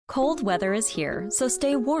Cold weather is here, so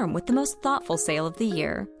stay warm with the most thoughtful sale of the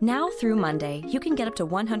year. Now through Monday, you can get up to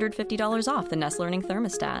 $150 off the Nest Learning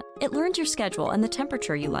Thermostat. It learns your schedule and the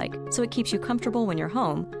temperature you like, so it keeps you comfortable when you're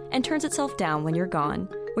home and turns itself down when you're gone,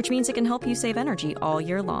 which means it can help you save energy all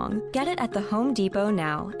year long. Get it at the Home Depot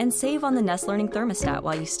now and save on the Nest Learning Thermostat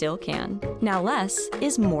while you still can. Now less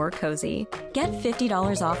is more cozy. Get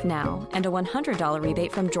 $50 off now and a $100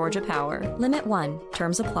 rebate from Georgia Power. Limit 1.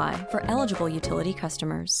 Terms apply for eligible utility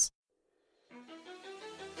customers.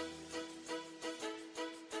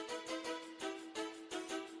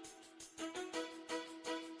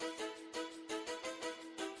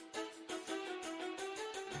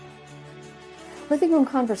 Living room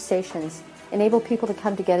conversations enable people to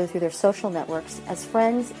come together through their social networks as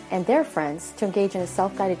friends and their friends to engage in a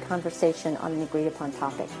self-guided conversation on an agreed-upon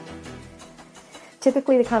topic.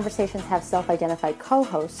 Typically, the conversations have self-identified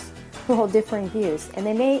co-hosts who hold differing views, and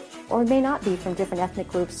they may or may not be from different ethnic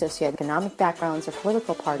groups, socioeconomic backgrounds, or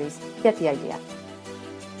political parties. You get the idea.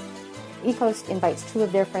 Each host invites 2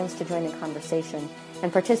 of their friends to join the conversation,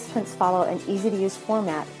 and participants follow an easy-to-use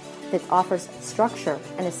format that offers structure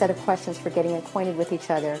and a set of questions for getting acquainted with each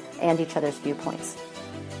other and each other's viewpoints.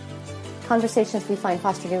 Conversations we find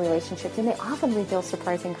foster new relationships, and they often reveal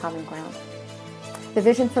surprising common ground. The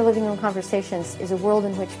vision for Living Room Conversations is a world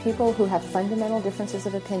in which people who have fundamental differences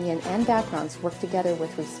of opinion and backgrounds work together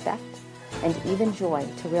with respect and even joy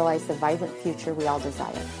to realize the vibrant future we all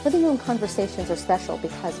desire. Living Room Conversations are special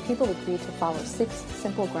because people agree to follow 6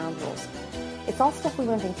 simple ground rules. It's all stuff we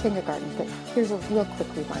learned in kindergarten, but here's a real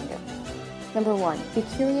quick reminder. Number 1, be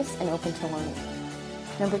curious and open to learning.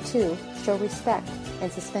 Number 2, show respect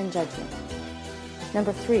and suspend judgment.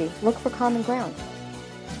 Number 3, look for common ground.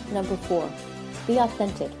 Number 4, be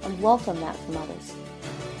authentic and welcome that from others.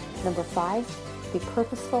 Number 5, be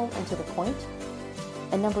purposeful and to the point.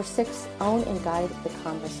 And number 6, own and guide the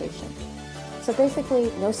conversation. So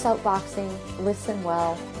basically, no soapboxing, listen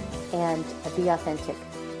well, and be authentic.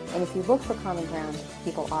 And if you look for common ground,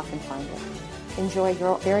 people often find it. Enjoy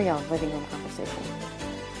your very own Living Room Conversation.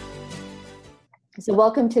 So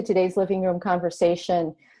welcome to today's Living Room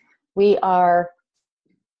Conversation. We are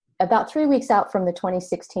about 3 weeks out from the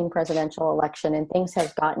 2016 presidential election, and things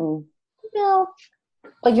have gotten, well,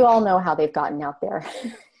 you all know how they've gotten out there.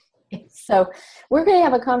 So we're going to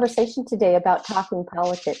have a conversation today about talking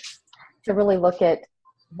politics to really look at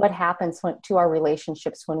what happens to our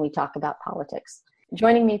relationships when we talk about politics.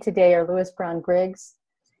 Joining me today are Lewis Brown Griggs,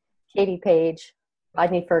 Katie Page,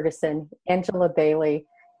 Rodney Ferguson, Angela Bailey,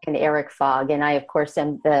 and Eric Fogg. And I, of course,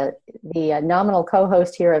 am the nominal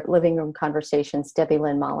co-host here at Living Room Conversations, Debbie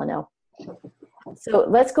Lynn Molyneux. So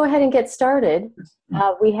let's go ahead and get started.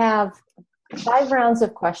 We have 5 rounds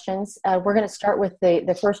of questions. We're going to start with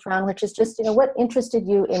the first round, which is just, what interested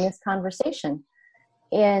you in this conversation?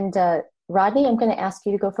 And Rodney, I'm going to ask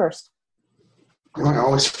you to go first. I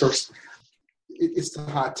always first. It's the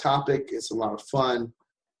hot topic. It's a lot of fun.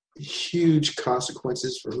 Huge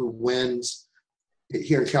consequences for who wins.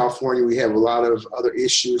 Here in California, we have a lot of other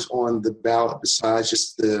issues on the ballot besides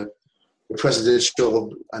just the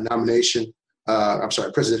presidential nomination.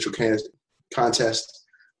 Presidential contest.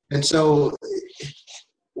 And so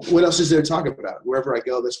what else is there to talk about? Wherever I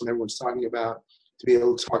go, that's what everyone's talking about. To be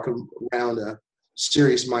able to talk around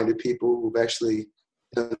serious-minded people who've actually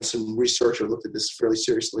done some research or looked at this fairly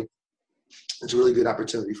seriously. It's a really good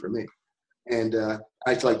opportunity for me. And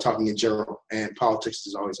I like talking in general, and politics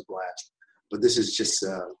is always a blast. But this is just,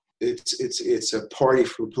 it's a party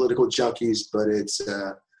for political junkies, but it's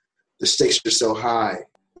the stakes are so high.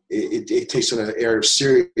 It takes on an air of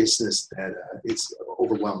seriousness that it's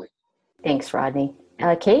overwhelming. Thanks, Rodney.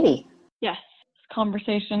 Katie? Yes, this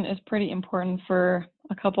conversation is pretty important for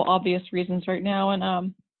a couple obvious reasons right now. And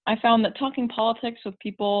I found that talking politics with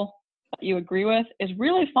people that you agree with is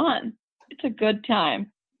really fun. It's a good time.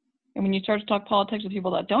 And when you start to talk politics with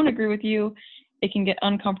people that don't agree with you, it can get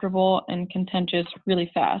uncomfortable and contentious really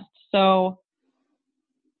fast. So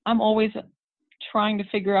I'm always trying to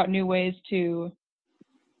figure out new ways to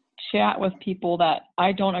chat with people that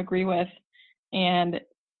I don't agree with. And,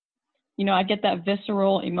 I get that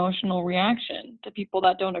visceral emotional reaction to people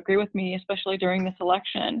that don't agree with me, especially during this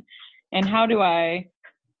election. And how do I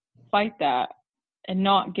fight that and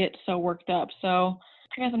not get so worked up? So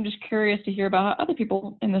I guess I'm just curious to hear about how other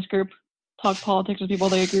people in this group talk politics with people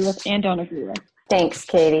they agree with and don't agree with. Thanks,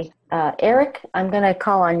 Katie. Eric, I'm going to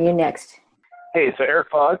call on you next. Hey, so Eric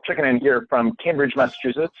Fogg, checking in here from Cambridge,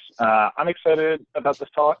 Massachusetts. I'm excited about this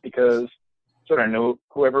talk because sort of know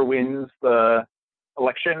whoever wins the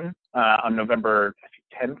election on November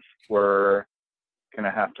 10th, we're going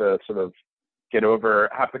to have to sort of get over,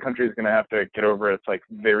 half the country is going to have to get over its like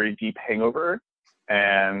very deep hangover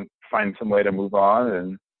and find some way to move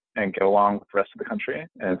on and get along with the rest of the country.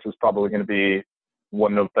 And this is probably going to be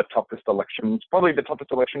one of the toughest elections, probably the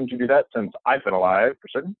toughest election to do that since I've been alive, for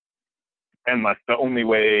certain. And like the only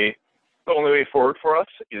way forward for us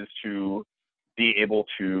is to be able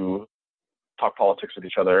to talk politics with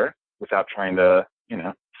each other without trying to,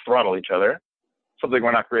 throttle each other. Something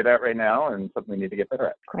we're not great at right now and something we need to get better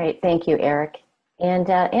at. Great. Thank you, Eric. And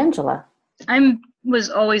Angela. I was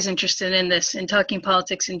always interested in this, in talking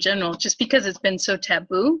politics in general, just because it's been so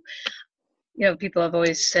taboo. People have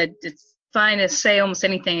always said it's fine to say almost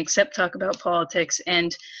anything except talk about politics.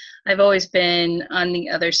 And I've always been on the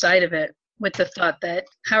other side of it with the thought that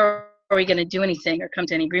how are we going to do anything or come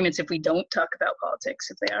to any agreements if we don't talk about politics,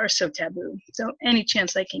 if they are so taboo? So any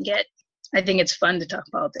chance I can get, I think it's fun to talk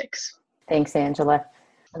politics. Thanks, Angela.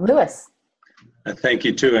 Louis. Thank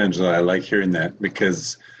you too, Angela. I like hearing that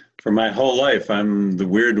because for my whole life, I'm the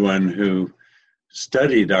weird one who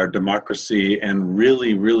studied our democracy and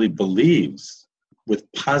really, really believes with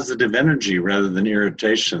positive energy rather than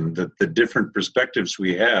irritation that the different perspectives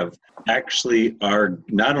we have actually are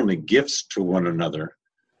not only gifts to one another,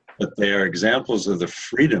 but they are examples of the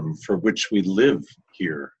freedom for which we live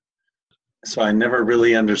here. So I never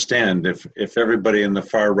really understand if everybody in the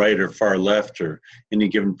far right or far left or any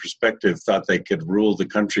given perspective thought they could rule the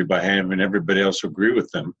country by having everybody else agree with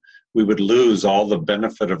them, we would lose all the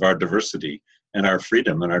benefit of our diversity and our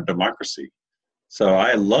freedom and our democracy. So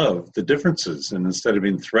I love the differences, and instead of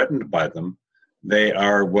being threatened by them, they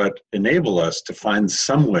are what enable us to find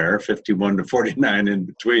somewhere 51 to 49 in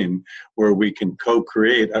between where we can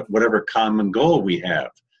co-create whatever common goal we have.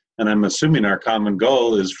 And I'm assuming our common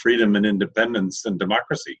goal is freedom and independence and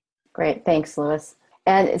democracy. Great. Thanks, Louis.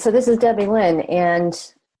 And so this is Debbie Lynn.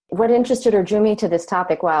 And what interested or drew me to this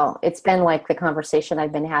topic? Well, it's been like the conversation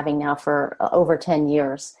I've been having now for over 10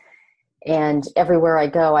 years. And everywhere I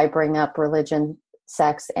go, I bring up religion,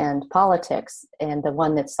 sex, and politics. And the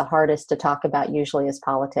one that's the hardest to talk about usually is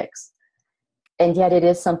politics. And yet it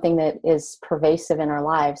is something that is pervasive in our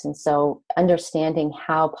lives. And so understanding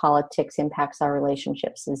how politics impacts our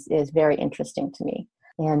relationships is very interesting to me.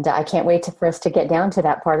 And I can't wait for us to get down to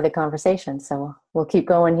that part of the conversation. So we'll keep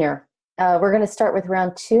going here. We're going to start with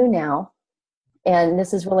round 2 now. And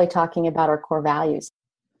this is really talking about our core values.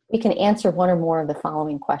 We can answer one or more of the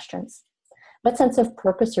following questions. What sense of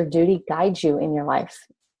purpose or duty guides you in your life?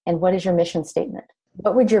 And what is your mission statement?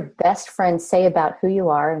 What would your best friend say about who you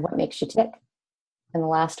are and what makes you tick? And the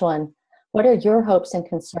last one, what are your hopes and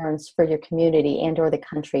concerns for your community and or the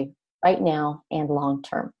country right now and long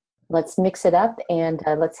term? Let's mix it up and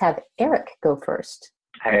let's have Eric go first.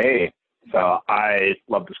 Hey, so I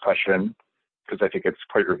love this question because I think it's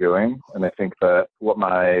quite revealing. And I think that what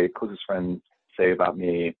my closest friends say about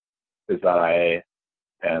me is that I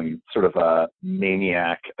am sort of a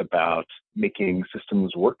maniac about making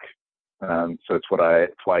systems work. So it's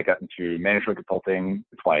why I got into management consulting.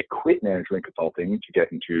 It's why I quit management consulting to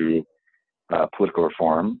get into political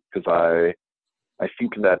reform, because I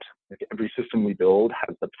think that every system we build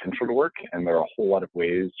has the potential to work, and there are a whole lot of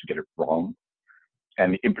ways to get it wrong.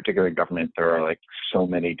 And in particular in government, there are like so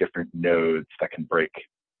many different nodes that can break.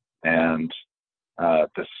 And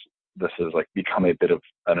this has like become a bit of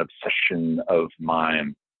an obsession of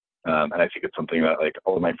mine. And I think it's something that like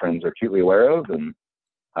all of my friends are acutely aware of, and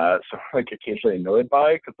so like occasionally annoyed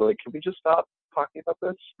by, because they're like, can we just stop talking about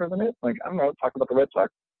this for a minute? Like, I don't know, talk about the Red Sox,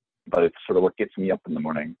 but it's sort of what gets me up in the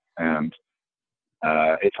morning. And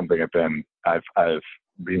it's something I've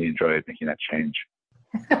really enjoyed making that change.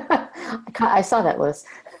 I saw that, Louis.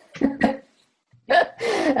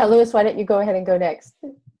 Louis, why don't you go ahead and go next?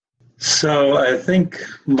 So I think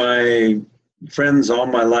my friends all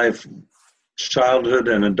my life, childhood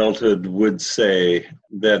and adulthood, would say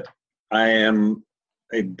that I am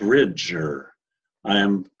a bridger. I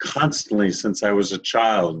am constantly, since I was a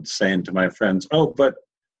child, saying to my friends, oh, but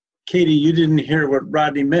Katie, you didn't hear what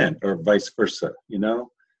Rodney meant, or vice versa,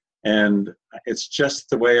 And it's just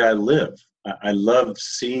the way I live. I love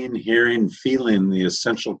seeing, hearing, feeling the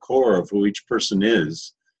essential core of who each person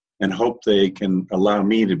is, and hope they can allow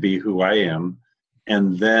me to be who I am,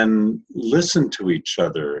 and then listen to each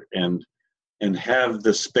other and have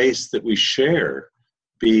the space that we share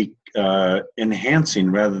be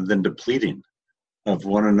enhancing rather than depleting of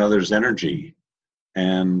one another's energy.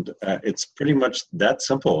 And it's pretty much that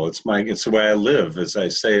simple. It's the way I live, as I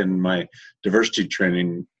say in my diversity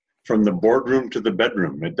training, from the boardroom to the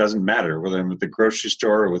bedroom. It doesn't matter whether I'm at the grocery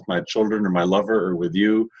store or with my children or my lover or with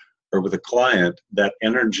you or with a client. That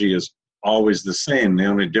energy is always the same. The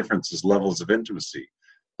only difference is levels of intimacy.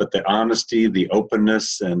 but the honesty, the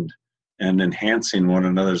openness, and enhancing one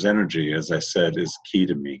another's energy, as I said, is key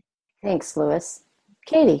to me. Thanks, Louis.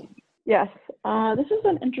 Katie. Yes, this is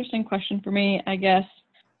an interesting question for me. I guess,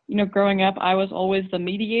 growing up, I was always the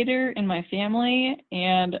mediator in my family,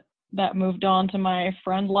 and that moved on to my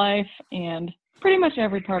friend life and pretty much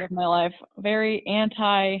every part of my life. Very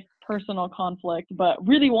anti-personal conflict, but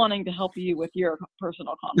really wanting to help you with your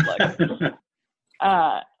personal conflict.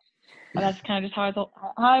 That's kind of just how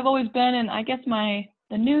I've always been. And I guess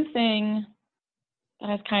the new thing that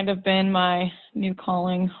has kind of been my new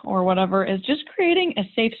calling or whatever is just creating a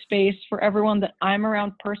safe space for everyone that I'm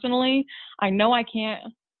around personally. I know I can't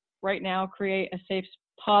right now create a safe,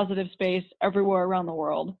 positive space everywhere around the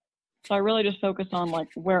world. So I really just focus on like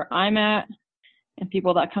where I'm at and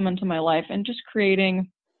people that come into my life and just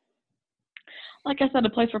creating, like I said, a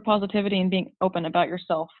place for positivity and being open about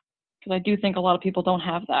yourself. Because I do think a lot of people don't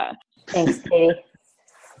have that. Thanks, Katie.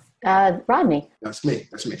 Rodney. That's me.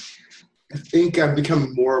 I think I've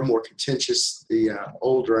become more and more contentious the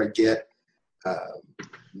older I get.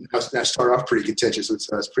 I started off pretty contentious,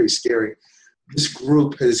 so it's pretty scary. This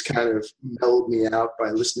group has kind of mellowed me out by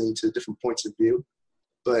listening to different points of view.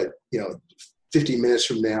 But 50 minutes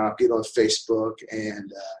from now, I'll get on Facebook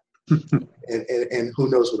and who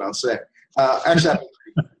knows what I'll say. Actually,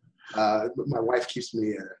 my wife keeps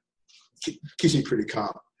me pretty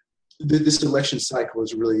calm. This election cycle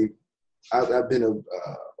is really. I've been an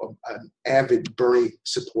avid Bernie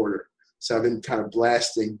supporter, so I've been kind of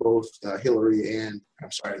blasting both Hillary and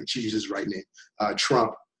she uses his right name,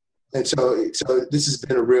 Trump, and so this has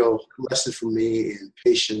been a real lesson for me in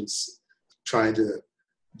patience, trying to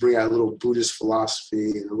bring out a little Buddhist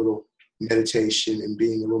philosophy and a little meditation and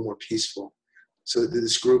being a little more peaceful. So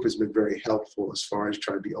this group has been very helpful as far as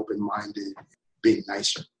trying to be open-minded, being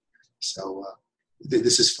nicer. So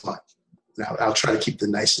this is fun. Now I'll try to keep the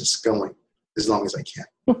niceness going as long as I can.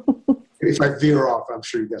 If I veer off, I'm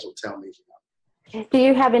sure you guys will tell me. Do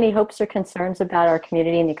you have any hopes or concerns about our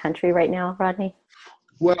community and the country right now, Rodney?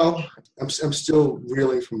 Well, I'm still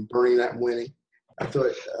reeling from Bernie not winning. I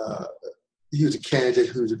thought he was a candidate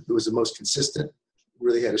who was the most consistent,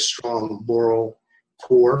 really had a strong moral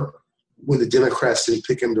core. When the Democrats didn't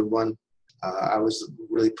pick him to run, I was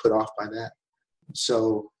really put off by that.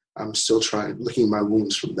 So I'm still licking my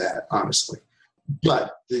wounds from that, honestly.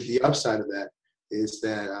 But the upside of that is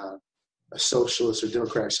that a socialist or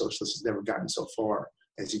democratic socialist has never gotten so far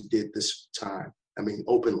as he did this time. I mean,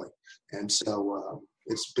 openly. And so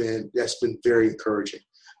that's been very encouraging.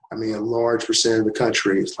 I mean, a large percent of the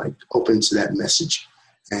country is like open to that message.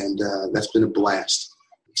 And that's been a blast.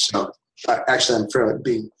 So actually, I'm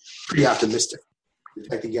being pretty optimistic. The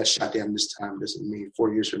fact that he got shot down this time doesn't mean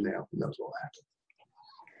 4 years from now, who knows what will happen.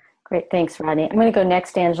 Great. Thanks, Rodney. I'm going to go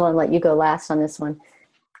next, Angela, and let you go last on this one.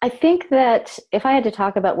 I think that if I had to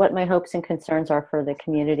talk about what my hopes and concerns are for the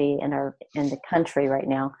community and the country right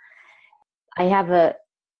now, I have a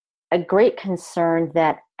great concern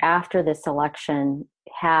that after this election,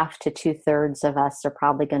 half to 2/3 of us are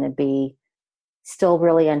probably going to be still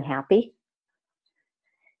really unhappy.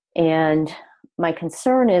 And my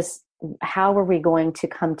concern is, how are we going to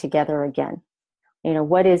come together again?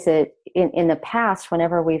 What is it in the past,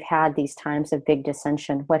 whenever we've had these times of big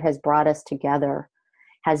dissension, what has brought us together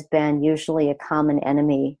has been usually a common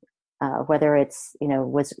enemy, whether it's,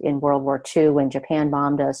 was in World War II when Japan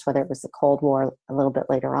bombed us, whether it was the Cold War a little bit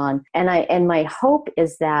later on. And my hope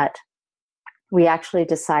is that we actually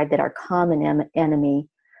decide that our common enemy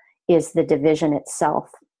is the division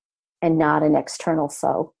itself and not an external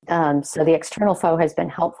foe. So the external foe has been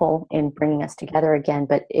helpful in bringing us together again,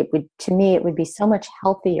 but it would be so much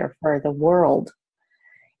healthier for the world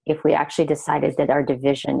if we actually decided that our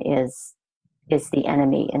division is the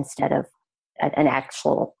enemy instead of an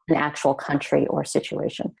actual country or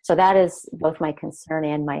situation. So that is both my concern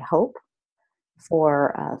and my hope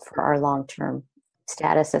for our long-term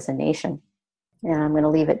status as a nation. And I'm going to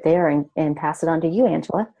leave it there and pass it on to you,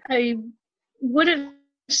 Angela. I would have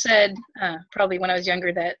said probably when I was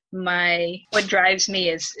younger that what drives me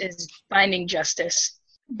is finding justice.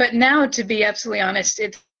 But now, to be absolutely honest,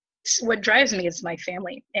 what drives me is my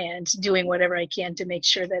family and doing whatever I can to make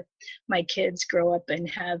sure that my kids grow up and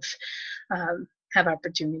have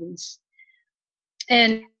opportunities.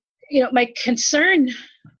 And my concern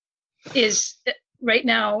is right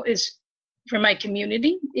now is for my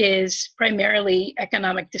community is primarily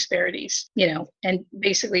economic disparities, and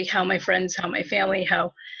basically how my friends, how my family,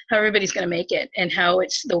 how everybody's going to make it, and how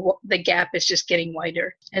it's the gap is just getting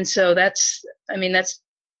wider. And so that's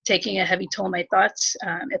taking a heavy toll on my thoughts.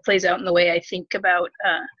 It plays out in the way I think about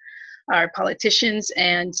our politicians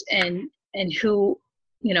and who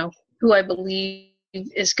who I believe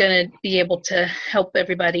is going to be able to help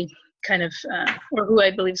everybody kind of, or who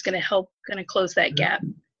I believe is going to help kind of close that gap.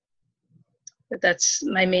 But that's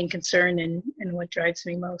my main concern and what drives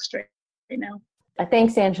me most right now.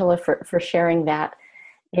 Thanks, Angela, for sharing that.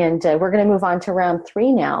 And we're going to move on to round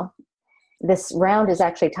 3 now. This round is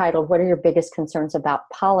actually titled, What are your biggest concerns about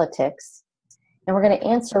politics? And we're going to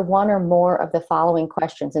answer one or more of the following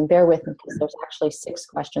questions. And bear with me because there's actually 6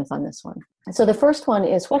 questions on this one. So the first one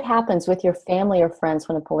is, what happens with your family or friends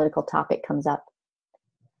when a political topic comes up?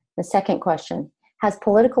 The second question, has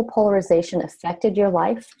political polarization affected your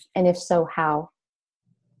life? And if so, how?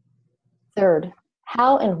 Third,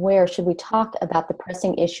 how and where should we talk about the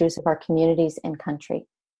pressing issues of our communities and country?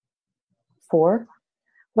 4,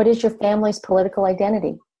 what is your family's political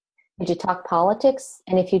identity? Did you talk politics?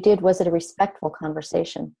 And if you did, was it a respectful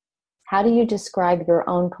conversation? How do you describe your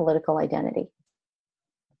own political identity?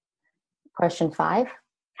 Question 5,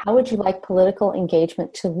 how would you like political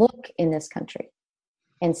engagement to look in this country?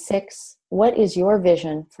 And 6, what is your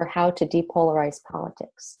vision for how to depolarize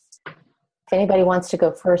politics? If anybody wants to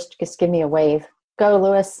go first, just give me a wave. Go,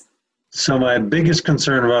 Louis. So my biggest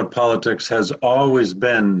concern about politics has always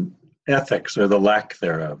been ethics, or the lack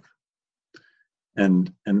thereof,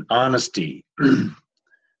 and honesty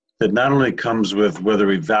that not only comes with whether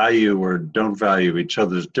we value or don't value each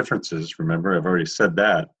other's differences. Remember, I've already said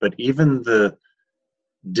that, but even the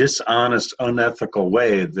dishonest, unethical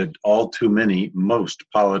way that all too most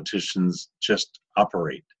politicians just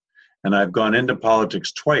operate. And I've gone into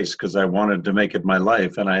politics twice because I wanted to make it my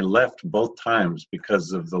life, and I left both times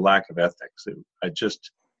because of the lack of ethics. I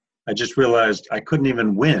just realized I couldn't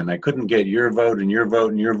even win. I couldn't get your vote and your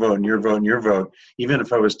vote and your vote and your vote and your vote, even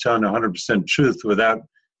if I was telling 100% truth, without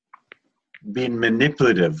being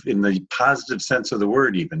manipulative in the positive sense of the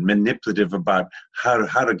word, even manipulative about how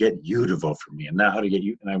to get you to vote for me, and now how to get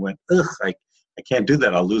you. And I went, I can't do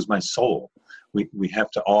that. I'll lose my soul. We have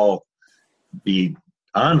to all be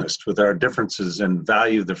honest with our differences and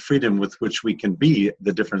value the freedom with which we can be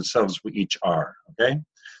the different selves we each are. Okay,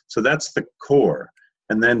 so that's the core.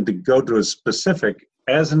 And then to go to a specific,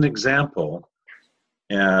 as an example,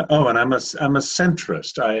 and I'm a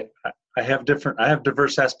centrist. I have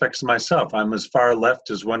diverse aspects of myself. I'm as far left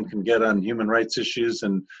as one can get on human rights issues,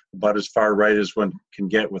 and about as far right as one can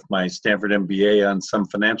get with my Stanford MBA on some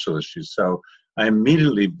financial issues. So I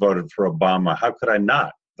immediately voted for Obama. How could I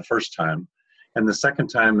not the first time? And the second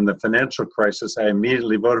time in the financial crisis, I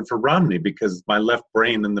immediately voted for Romney because my left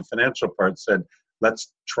brain in the financial part said,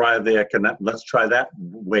 let's try that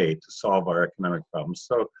way to solve our economic problems.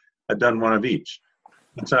 So I've done one of each.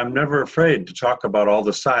 And so I'm never afraid to talk about all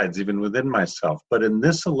the sides, even within myself. But in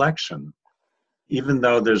this election, even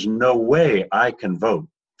though there's no way I can vote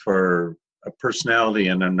for a personality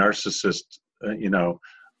and a narcissist,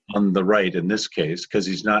 on the right in this case, because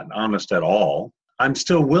he's not honest at all, I'm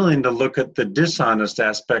still willing to look at the dishonest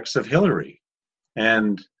aspects of Hillary.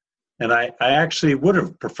 And I actually would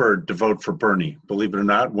have preferred to vote for Bernie, believe it or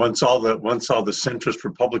not, once all the centrist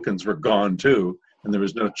Republicans were gone too, and there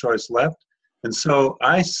was no choice left. And so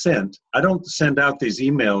I don't send out these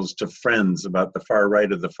emails to friends about the far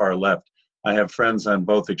right or the far left. I have friends on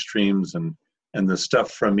both extremes, and the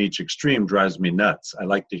stuff from each extreme drives me nuts. I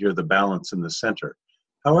like to hear the balance in the center.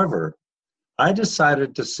 However, I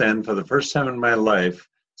decided to send, for the first time in my life,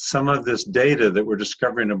 some of this data that we're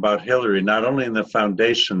discovering about Hillary, not only in the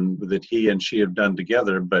foundation that he and she have done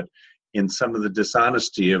together, but in some of the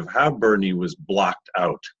dishonesty of how Bernie was blocked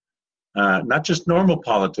out. Not just normal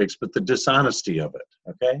politics, but the dishonesty of it,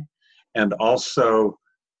 okay? And also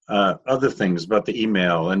other things about the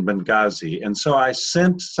email and Benghazi. And so I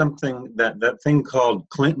sent something, that thing called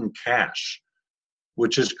Clinton Cash,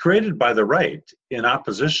 which is created by the right in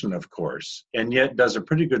opposition, of course, and yet does a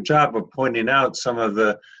pretty good job of pointing out some of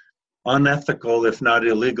the unethical, if not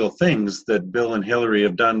illegal, things that Bill and Hillary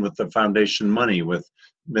have done with the foundation money, with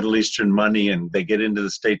Middle Eastern money, and they get into the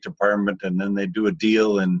State Department and then they do a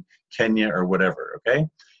deal in Kenya or whatever, okay?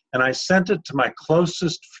 And I sent it to my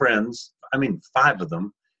closest friends, 5 of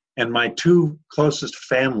them, and my 2 closest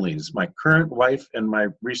families, my current wife and my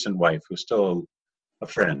recent wife, who's still a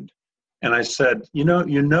friend. And I said, you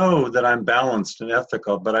know that I'm balanced and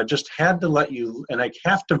ethical, but I just had to let you, and I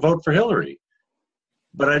have to vote for Hillary,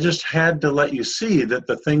 but I just had to let you see that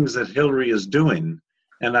the things that Hillary is doing,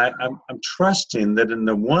 and I'm trusting that in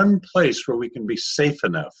the one place where we can be safe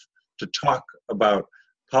enough to talk about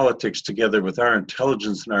politics together with our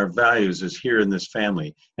intelligence and our values is here in this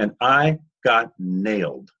family. And I got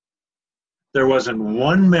nailed. There wasn't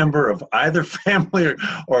one member of either family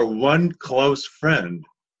or one close friend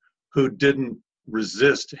who didn't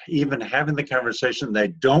resist even having the conversation. They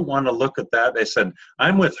don't want to look at that. They said,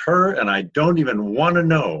 I'm with her and I don't even want to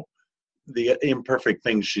know the imperfect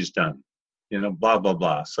things she's done, blah, blah,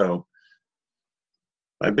 blah. So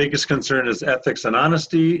my biggest concern is ethics and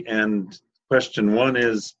honesty. And question one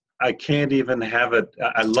is, I can't even have it.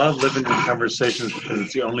 I love living in conversations because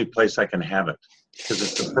it's the only place I can have it, because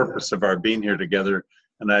it's the purpose of our being here together.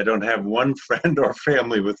 And I don't have one friend or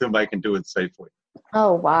family with whom I can do it safely.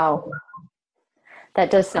 Oh, wow.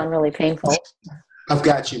 That does sound really painful. I've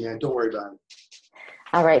got you, man. Don't worry about it.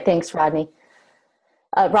 All right. Thanks, Rodney.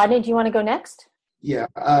 Rodney, do you want to go next? Yeah.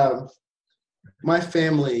 My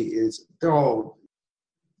family they're all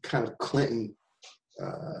kind of Clinton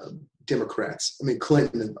Democrats. I mean,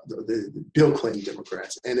 Clinton, the Bill Clinton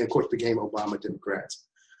Democrats, and then, of course, became Obama Democrats.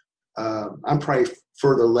 I'm probably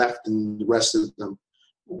further left than the rest of them.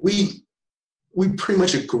 We pretty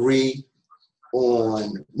much agree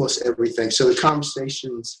on most everything. So the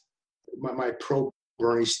conversations, my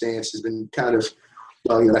pro-Bernie stance has been kind of,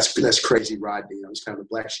 well, that's crazy, Rodney. He's kind of the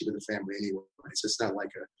black sheep of the family anyway. So it's not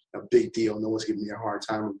like a big deal. No one's giving me a hard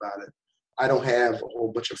time about it. I don't have a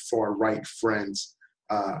whole bunch of far-right friends,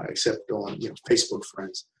 except on Facebook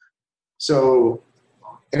friends. So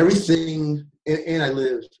everything, and I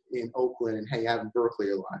live in Oakland and hang out in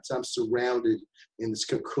Berkeley a lot. So I'm surrounded in this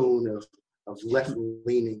cocoon of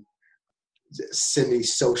left-leaning,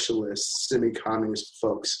 semi-socialist, semi-communist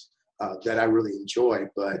folks that I really enjoy,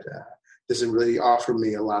 but doesn't really offer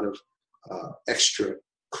me a lot of extra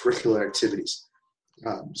curricular activities.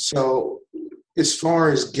 So as far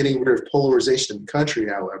as getting rid of polarization in the country,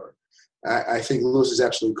 however, I think Lewis is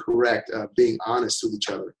absolutely correct. Being honest with each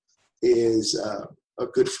other is a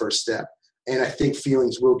good first step. And I think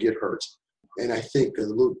feelings will get hurt. And I think a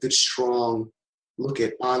good, strong look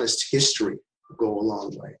at honest history will go a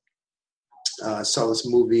long way. I saw this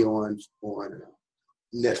movie on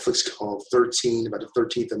Netflix called 13, about the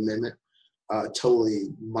 13th Amendment. Totally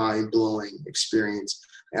mind-blowing experience.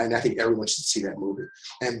 And I think everyone should see that movie.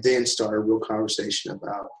 And then start a real conversation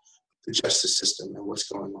about the justice system and what's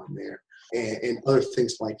going on there. And other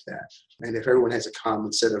things like that. And if everyone has a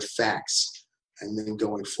common set of facts and then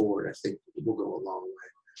going forward, I think we'll go a long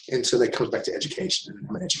way. And so that comes back to education. And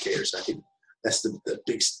I'm an educator, so I think that's the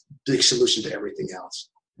big solution to everything else.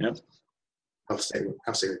 Yep. I'll stay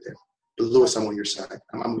right there. But Lewis, I'm on your side.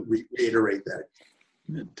 I'm going to reiterate that.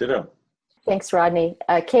 Ditto. Thanks, Rodney.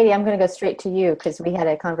 Katie, I'm going to go straight to you because we had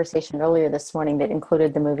a conversation earlier this morning that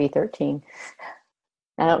included the movie 13.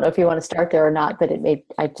 I don't know if you want to start there or not, but it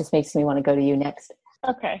just makes me want to go to you next.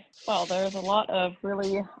 Okay. Well, there's a lot of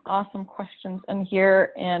really awesome questions in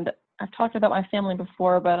here, and I've talked about my family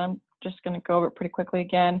before, but I'm just going to go over it pretty quickly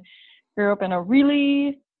again. Grew up in a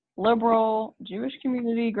really liberal Jewish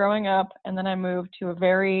community growing up, and then I moved to a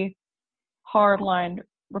very hardline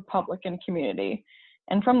Republican community.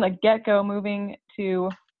 And from the get-go, moving to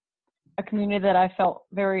a community that I felt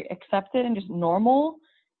very accepted and just normal,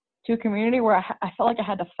 to a community where I felt like I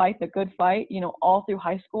had to fight the good fight, all through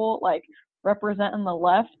high school, like representing the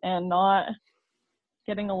left and not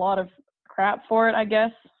getting a lot of crap for it, I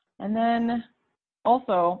guess. And then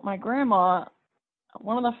also my grandma,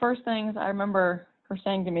 one of the first things I remember her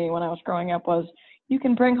saying to me when I was growing up was, you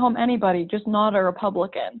can bring home anybody, just not a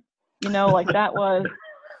Republican. Like that was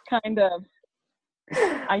kind of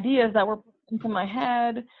ideas that were put into my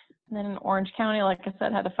head. And then in Orange County, like I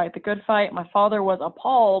said, had to fight the good fight. My father was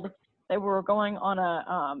appalled that we were going on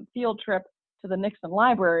a field trip to the Nixon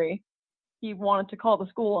Library. He wanted to call the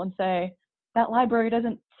school and say, that library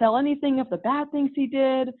doesn't sell anything of the bad things he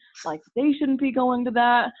did. Like, they shouldn't be going to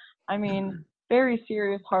that. I mean, very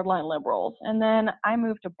serious hardline liberals. And then I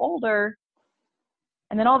moved to Boulder,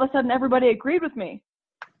 and then all of a sudden everybody agreed with me.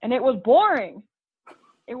 And it was boring.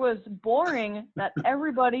 It was boring that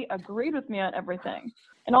everybody agreed with me on everything.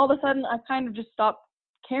 And all of a sudden, I kind of just stopped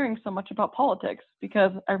caring so much about politics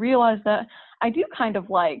because I realized that I do kind of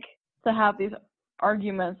like to have these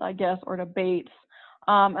arguments, I guess, or debates.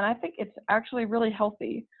 And I think it's actually really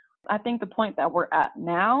healthy. I think the point that we're at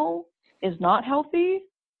now is not healthy.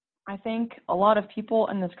 I think a lot of people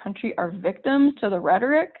in this country are victims to the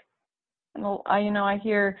rhetoric. And I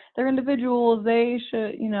hear they're individuals, they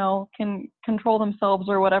should, can control themselves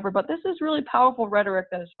or whatever. But this is really powerful rhetoric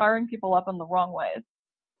that is firing people up in the wrong ways.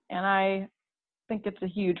 And I think it's a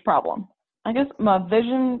huge problem. I guess my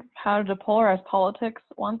vision, how to depolarize politics,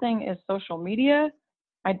 one thing is social media.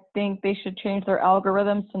 I think they should change their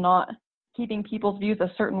algorithms to not keeping people's views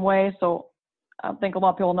a certain way. So I think a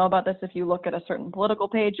lot of people know about this. If you look at a certain political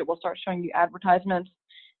page, it will start showing you advertisements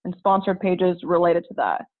and sponsored pages related to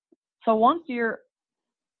that. So once your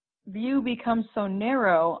view becomes so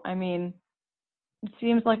narrow, I mean, it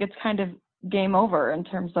seems like it's kind of game over in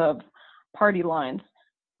terms of party lines.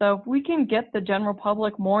 So if we can get the general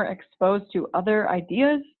public more exposed to other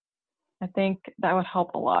ideas, I think that would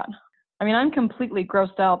help a lot. I mean, I'm completely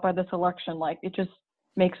grossed out by this election. Like, it just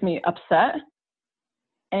makes me upset.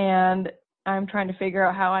 And I'm trying to figure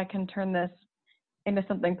out how I can turn this into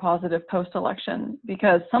something positive post-election,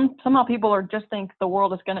 because somehow people are just think the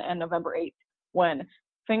world is going to end November 8th when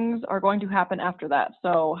things are going to happen after that.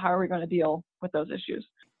 So how are we going to deal with those issues?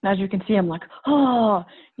 And as you can see, I'm like, oh,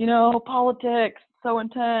 politics, so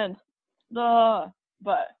intense. Duh.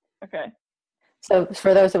 But okay. So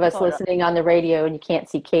for those of us listening on the radio and you can't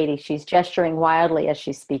see Katie, she's gesturing wildly as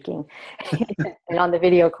she's speaking. And on the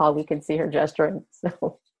video call, we can see her gesturing.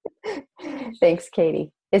 So thanks,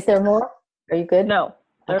 Katie. Is there more? Are you good? No.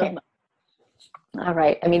 Okay. All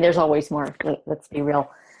right. I mean, there's always more. Let's be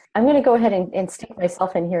real. I'm going to go ahead and stick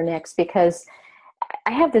myself in here next, because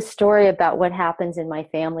I have this story about what happens in my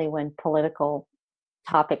family when political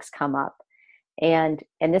topics come up. And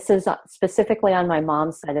this is specifically on my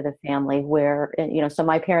mom's side of the family, where, so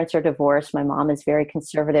my parents are divorced. My mom is very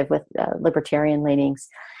conservative with libertarian leanings,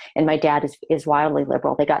 and my dad is wildly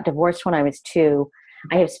liberal. They got divorced when I was 2.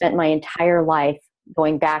 I have spent my entire life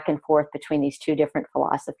going back and forth between these two different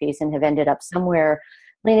philosophies and have ended up somewhere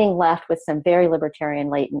leaning left with some very libertarian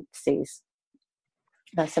latencies.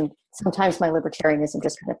 Sometimes my libertarianism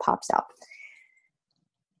just kind of pops out.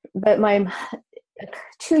 But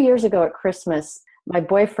 2 years ago at Christmas, my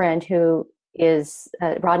boyfriend, who is,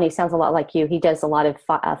 Rodney, sounds a lot like you. He does a lot of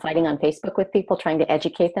fighting on Facebook with people, trying to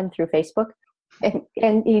educate them through Facebook.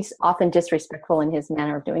 And he's often disrespectful in his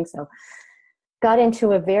manner of doing so. Got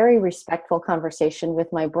into a very respectful conversation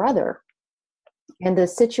with my brother. And the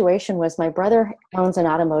situation was, my brother owns an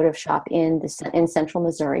automotive shop in central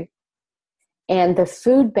Missouri. And the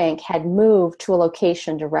food bank had moved to a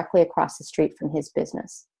location directly across the street from his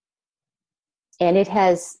business. And it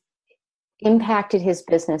has impacted his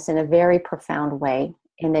business in a very profound way,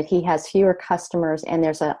 in that he has fewer customers and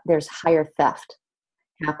there's higher theft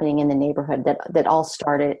happening in the neighborhood that all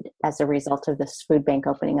started as a result of this food bank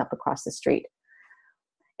opening up across the street.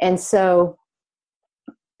 And so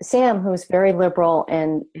Sam, who's very liberal,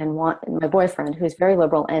 and my boyfriend, who's very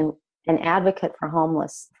liberal and an advocate for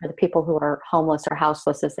the people who are homeless or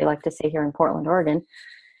houseless, as they like to say here in Portland, Oregon,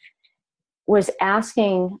 was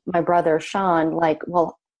asking my brother, Sean, like,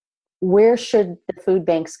 well, where should the food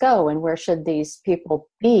banks go, and where should these people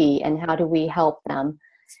be, and how do we help them?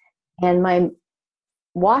 And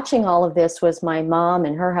watching all of this was my mom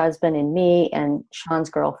and her husband and me and Sean's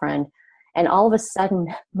girlfriend. And all of a sudden,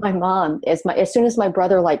 my mom, as soon as my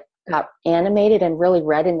brother got animated and really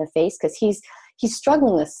red in the face, because he's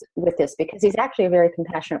struggling with this, because he's actually a very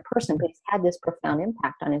compassionate person, but he's had this profound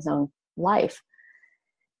impact on his own life.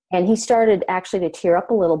 And he started actually to tear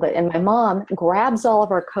up a little bit. And my mom grabs all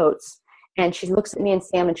of our coats, and she looks at me and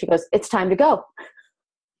Sam, and she goes, "It's time to go."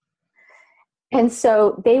 And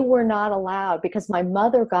so they were not allowed, because my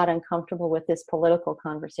mother got uncomfortable with this political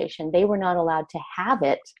conversation. They were not allowed to have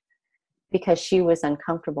it because she was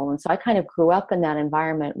uncomfortable. And so I kind of grew up in that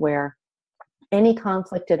environment where any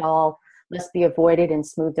conflict at all must be avoided and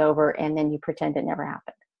smoothed over, and then you pretend it never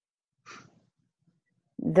happened.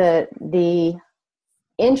 The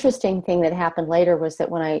interesting thing that happened later was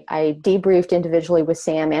that when I debriefed individually with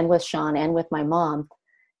Sam and with Sean and with my mom,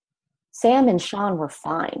 Sam and Sean were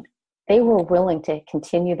fine. They were willing to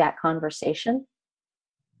continue that conversation.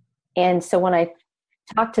 And so when I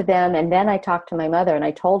talked to them, and then I talked to my mother, and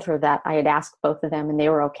I told her that I had asked both of them and they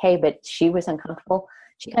were okay, but she was uncomfortable,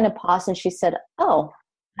 she kind of paused and she said, "Oh,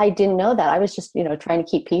 I didn't know that. I was just, trying to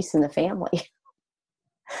keep peace in the family,"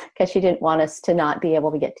 because she didn't want us to not be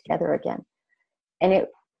able to get together again. And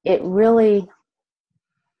it really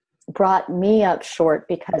brought me up short,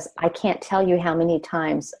 because I can't tell you how many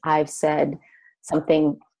times I've said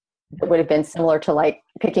something that would have been similar to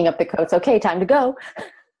picking up the coats, "Okay, time to go,"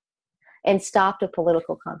 and stopped a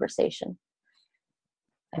political conversation.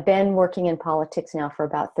 I've been working in politics now for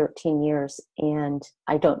about 13 years, and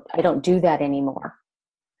I don't do that anymore.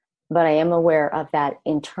 But I am aware of that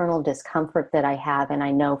internal discomfort that I have, and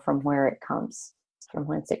I know from whence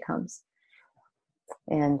it comes.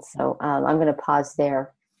 And so I'm going to pause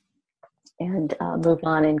there and move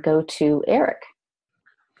on and go to Eric.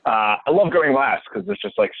 I love going last, because there's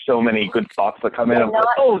just so many good thoughts that come in.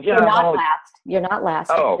 You're not last.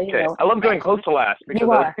 Oh, okay. I love going close to last, because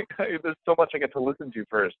there's so much I get to listen to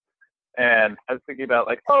first. And I was thinking about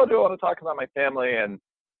do I want to talk about my family? And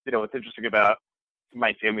what's interesting about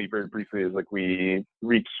my family very briefly is we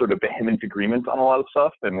reach sort of vehement agreement on a lot of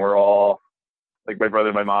stuff, and we're all like my brother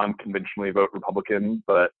and my mom conventionally vote Republican,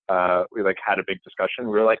 but we like had a big discussion.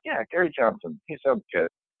 We were like, yeah, Gary Johnson, he sounds good.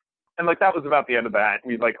 And like that was about the end of that.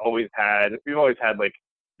 We've always had like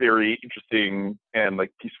very interesting and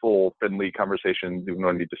like peaceful, friendly conversations, even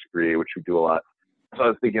when we disagree, which we do a lot. So I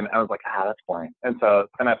was like, that's boring. And so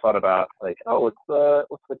then I thought about like, oh, what's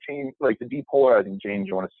the change, like the depolarizing change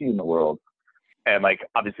you want to see in the world? And like,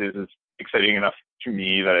 obviously this is exciting enough to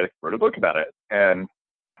me that I wrote a book about it. And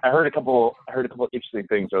I heard a couple interesting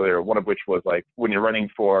things earlier, one of which was like, when you're running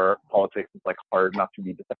for politics, it's like hard not to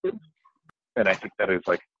be deceptive. And I think that is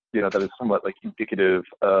like, that is somewhat like indicative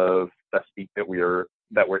of the state that we're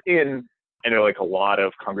in. I know like a lot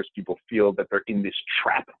of Congress people feel that they're in this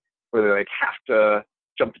trap where they like have to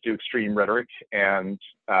jump into extreme rhetoric and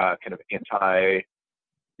kind of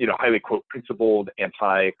highly quote principled,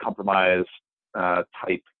 anti-compromise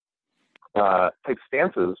type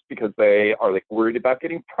stances because they are like worried about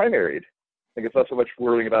getting primaried. Like it's not so much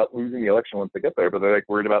worrying about losing the election once they get there, but they're like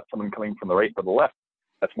worried about someone coming from the right or the left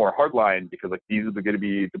that's more hardline because like these are going to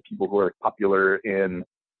be the people who are popular in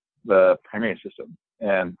the primary system.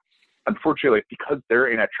 And unfortunately, like, because they're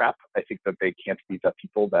in a trap, I think that they can't be the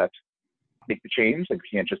people that make the change. Like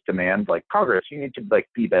you can't just demand like Congress, you need to like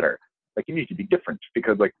be better. Like you need to be different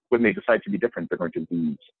because like when they decide to be different, they're going to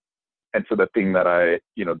lose. And so the thing that I've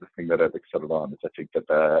settled on is I think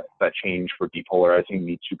that that change for depolarizing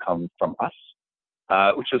needs to come from us,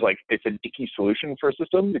 which is like, it's an icky solution for a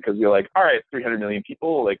system because you're like, all right, 300 million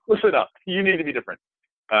people, like listen up, you need to be different,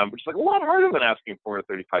 which is like a lot harder than asking for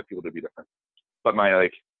 35 people to be different. But my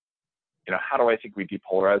like, how do I think we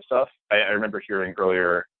depolarize stuff? I remember hearing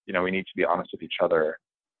earlier, we need to be honest with each other.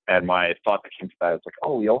 And my thought that came to that is like,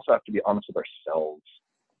 oh, we also have to be honest with ourselves.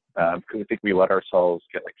 Because I think we let ourselves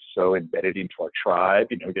get like so embedded into our tribe,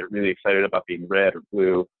 get really excited about being red or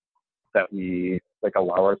blue that we like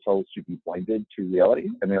allow ourselves to be blinded to reality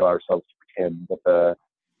and we allow ourselves to pretend that the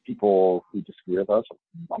people who disagree with us are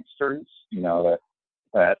monsters,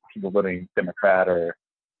 that people voting Democrat are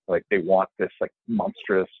like, they want this like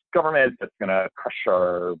monstrous government that's going to crush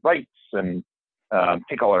our rights and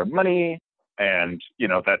take all our money. And,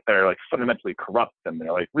 that they're like fundamentally corrupt and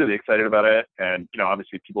they're like really excited about it. And,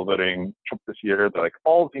 obviously people voting Trump this year, they're like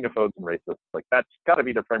all xenophobes and racists. Like that's got to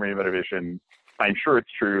be their primary motivation. I'm sure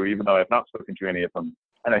it's true, even though I've not spoken to any of them.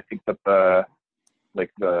 And I think that the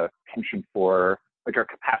penchant for like our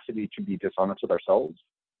capacity to be dishonest with ourselves,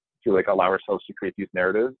 to like allow ourselves to create these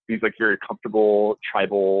narratives, these like very comfortable,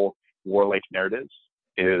 tribal, warlike narratives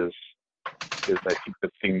is I think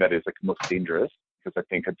the thing that is like most dangerous. Because I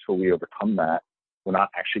think until we overcome that, we're not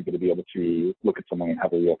actually going to be able to look at someone and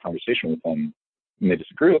have a real conversation with them when they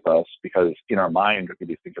disagree with us, because in our mind, we're going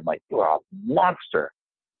to be thinking like, you're a monster.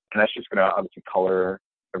 And that's just going to obviously color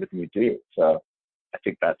everything we do. So I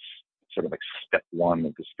think that's sort of like step one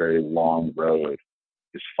of this very long road,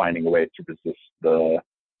 is finding a way to resist the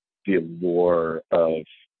allure of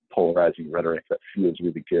polarizing rhetoric that feels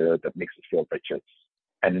really good, that makes us feel righteous.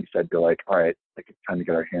 And instead go like, all right, like it's time to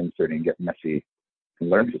get our hands dirty and get messy and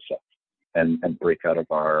learn this stuff and break out of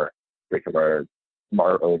our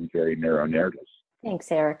own very narrow narratives.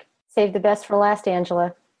 Thanks, Eric. Save the best for last,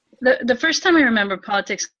 Angela. The first time I remember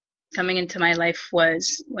politics coming into my life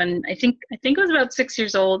was when I think I was about 6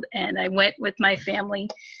 years old, and I went with my family.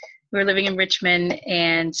 We were living in Richmond,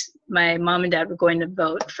 and my mom and dad were going to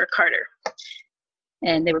vote for Carter.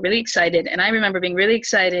 And they were really excited. And I remember being really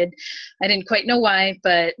excited. I didn't quite know why,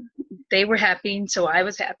 but they were happy, and so I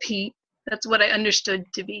was happy. That's what I understood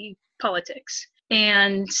to be politics.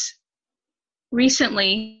 And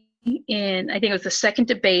recently, I think it was the second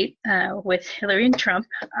debate with Hillary and Trump,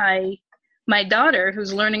 my daughter,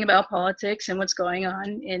 who's learning about politics and what's going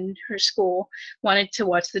on in her school, wanted to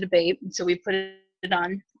watch the debate. And so we put it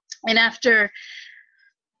on. And after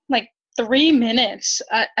like 3 minutes,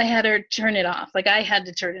 I had her turn it off. Like I had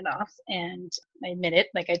to turn it off, and I admit it,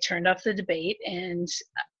 like I turned off the debate, and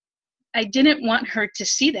I didn't want her to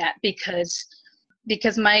see that because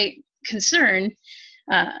my concern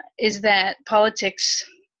is that politics,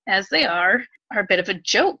 as they are a bit of a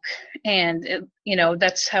joke. And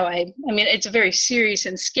that's how I mean, it's a very serious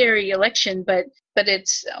and scary election, but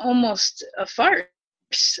it's almost a farce.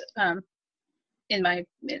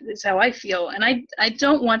 Is how I feel, and I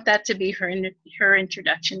don't want that to be her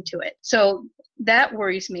introduction to it. So that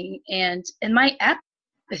worries me, and my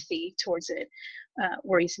apathy towards it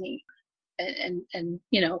worries me, and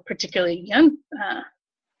particularly young,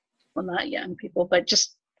 well, not young people, but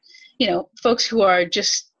just folks who are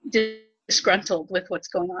just disgruntled with what's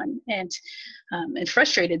going on and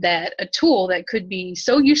frustrated that a tool that could be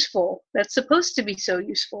so useful, that's supposed to be so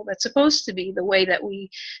useful, that's supposed to be the way that we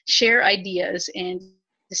share ideas and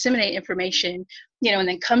disseminate information, and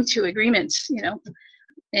then come to agreements,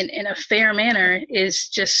 in a fair manner is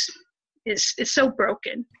so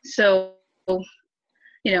broken. So,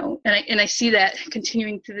 and I see that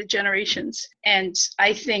continuing through the generations. And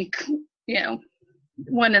I think,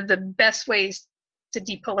 one of the best ways to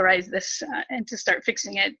depolarize this and to start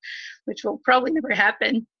fixing it, which will probably never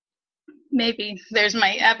happen, maybe there's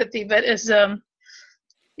my apathy, but is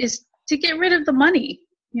to get rid of the money,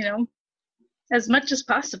 as much as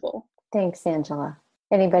possible. Thanks, Angela.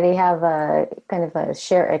 Anybody have a kind of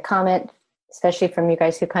a comment, especially from you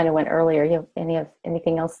guys who kind of went earlier? You have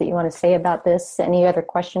anything else that you want to say about this? Any other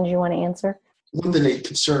questions you want to answer? One thing that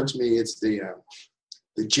concerns me is the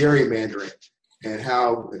gerrymandering and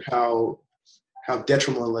how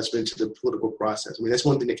detrimental that's been to the political process. I mean, that's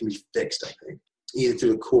one thing that can be fixed, I think, either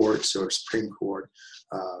through the courts or Supreme Court.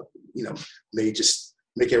 May just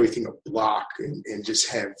make everything a block and just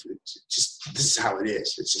have this is how it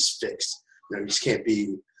is. It's just fixed. You just can't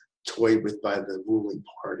be toyed with by the ruling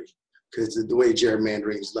party, because the way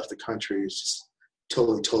gerrymandering has left the country is just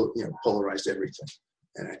totally polarized everything.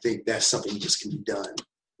 And I think that's something that just can be done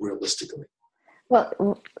realistically. Well,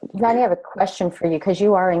 Ronnie, I have a question for you, because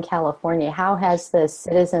you are in California. How has the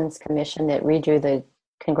Citizens Commission that redrew the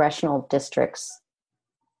congressional districts,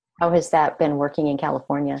 how has that been working in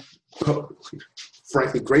California? Well,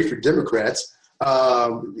 frankly, great for Democrats.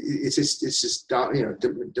 It's just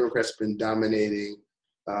Democrats have been dominating,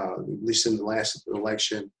 at least in the last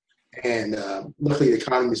election, and luckily the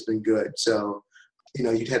economy has been good. So,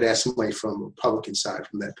 you'd have to ask somebody from the Republican side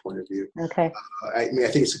from that point of view. Okay. I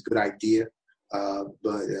think it's a good idea,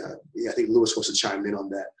 but I think Lewis wants to chime in on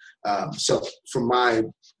that. So, from my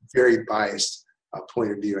very biased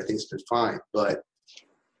point of view, I think it's been fine. But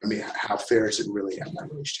I mean, how fair is it really? I'm not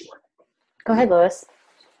really sure. Go ahead, Lewis.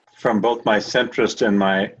 From both my centrist and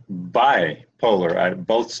my bipolar,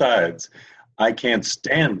 both sides, I can't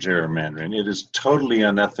stand gerrymandering. It is totally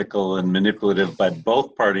unethical and manipulative by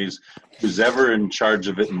both parties. Who's ever in charge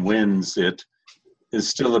of it and wins it is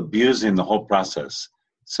still abusing the whole process.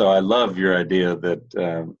 So I love your idea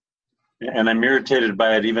that, and I'm irritated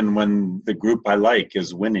by it even when the group I like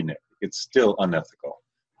is winning it. It's still unethical.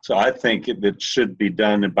 So I think it should be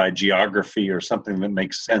done by geography or something that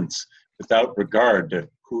makes sense without regard to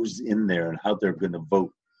who's in there and how they're going to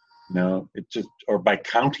vote. Or by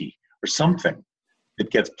county or something that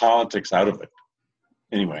gets politics out of it.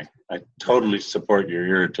 Anyway, I totally support your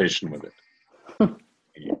irritation with it.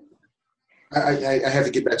 I have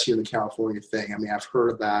to get back to you on the California thing. I mean, I've heard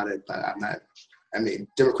about it, but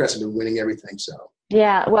Democrats have been winning everything, so.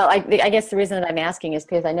 Yeah, well, I guess the reason that I'm asking is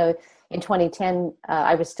because I know in 2010,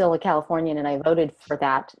 I was still a Californian, and I voted for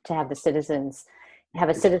that to have a citizens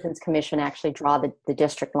commission actually draw the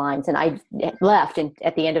district lines. And I left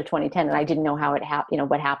at the end of 2010, and I didn't know how it happened,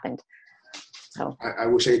 what happened. So I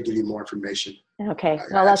wish I could give you more information. Okay,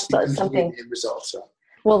 well, that's something. Results, so.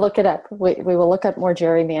 We'll look it up. We will look up more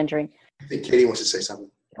gerrymandering. I think Katie wants to say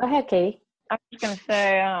something. Go ahead, Katie. I was going to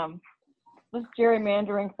say this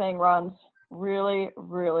gerrymandering thing runs really,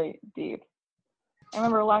 really deep. I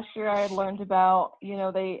remember last year I had learned about,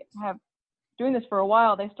 they have doing this for a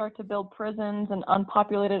while. They start to build prisons in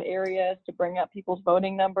unpopulated areas to bring up people's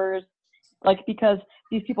voting numbers, because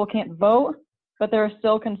these people can't vote, but they're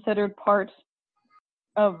still considered part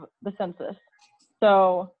of the census.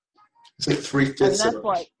 So it's like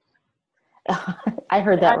 3/5. I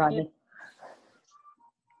heard that, Rodney.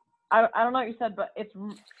 I don't know what you said, but it's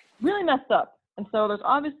really messed up. And so there's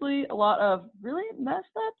obviously a lot of really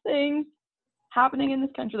messed up things happening in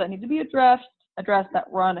this country that need to be addressed that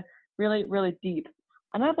run really, really deep.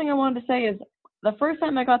 Another thing I wanted to say is the first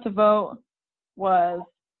time I got to vote was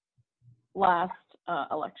last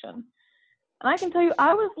election. And I can tell you,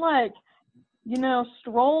 I was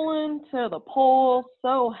strolling to the polls,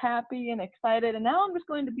 so happy and excited. And now I'm just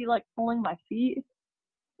going to be pulling my feet.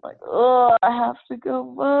 I have to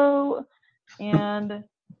go vote. And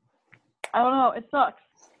I don't know, it sucks.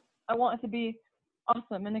 I want it to be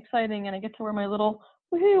awesome and exciting, and I get to wear my little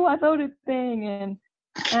woohoo, I voted thing, and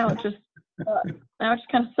now it just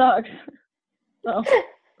kind of sucks. So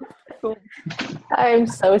cool. I'm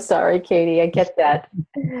so sorry, Katie. I get that.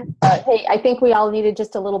 Hey, I think we all needed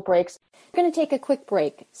just a little break. We're going to take a quick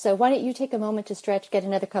break. So why don't you take a moment to stretch, get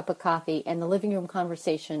another cup of coffee, and the Living Room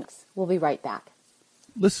Conversations. We'll be right back.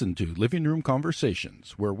 Listen to Living Room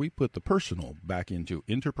Conversations, where we put the personal back into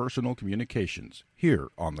interpersonal communications, here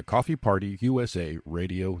on the Coffee Party USA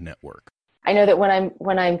Radio Network. I know that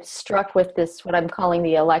when I'm struck with this, what I'm calling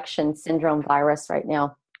the election syndrome virus right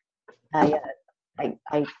now, I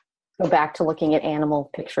go back to looking at animal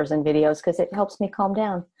pictures and videos because it helps me calm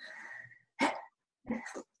down.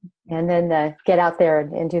 And then get out there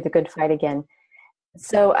and do the good fight again.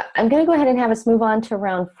 So I'm going to go ahead and have us move on to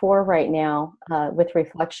round 4 right now with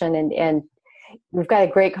reflection. And we've got a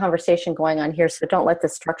great conversation going on here, so don't let the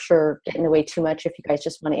structure get in the way too much if you guys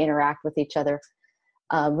just want to interact with each other.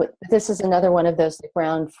 But this is another one of those, like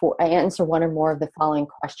round 4. I answer one or more of the following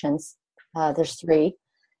questions. There's 3.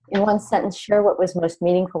 In one sentence, share what was most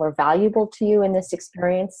meaningful or valuable to you in this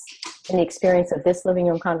experience, in the experience of this living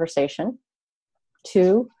room conversation.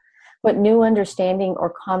 2, what new understanding or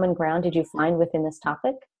common ground did you find within this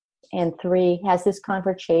topic? And 3, has this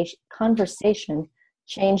conversation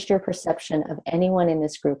changed your perception of anyone in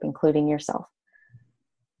this group, including yourself?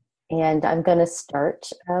 And I'm going to start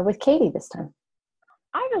with Katie this time.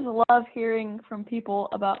 I just love hearing from people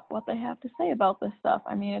about what they have to say about this stuff.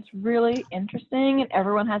 I mean, it's really interesting, and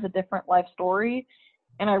everyone has a different life story.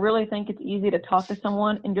 And I really think it's easy to talk to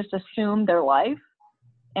someone and just assume their life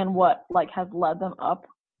and what has led them up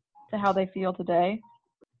to how they feel today.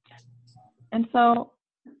 And so,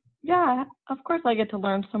 yeah, of course I get to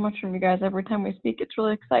learn so much from you guys every time we speak. It's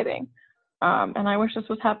really exciting. And I wish this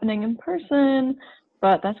was happening in person,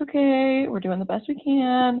 but that's okay. We're doing the best we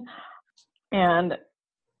can. And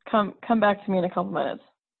come back to me in a couple minutes.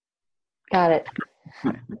 Got it.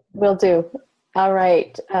 Will do. All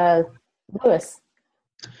right. Louis.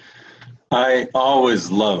 I always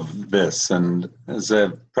love this. And as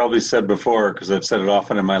I've probably said before, because I've said it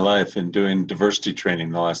often in my life in doing diversity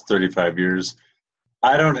training the last 35 years,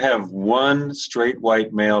 I don't have one straight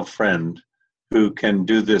white male friend who can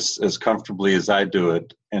do this as comfortably as I do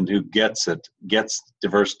it and who gets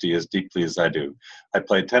diversity as deeply as I do. I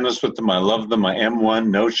play tennis with them. I love them. I am one.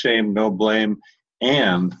 No shame, no blame.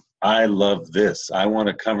 And I love this. I want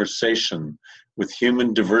a conversation with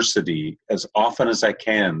human diversity as often as I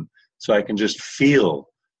can so I can just feel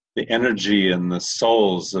the energy and the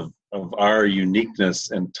souls of our uniqueness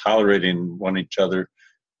and tolerating one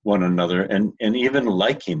another, and even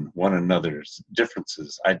liking one another's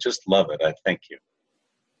differences. I just love it. I thank you.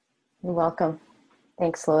 You're welcome.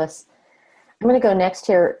 Thanks, Louis. I'm going to go next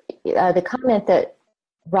here. The comment that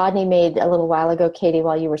Rodney made a little while ago, Katie,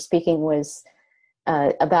 while you were speaking, was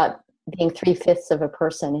about being 3/5 of a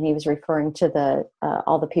person, and he was referring to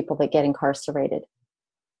all the people that get incarcerated.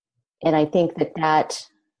 And I think that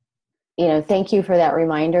thank you for that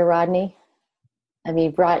reminder, Rodney. I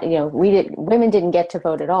mean, women didn't get to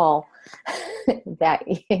vote at all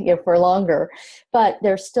for longer, but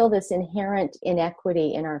there's still this inherent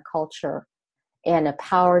inequity in our culture and a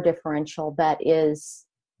power differential that is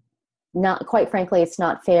not, quite frankly, it's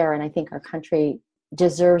not fair. And I think our country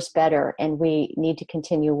deserves better, and we need to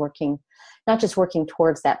continue working, not just working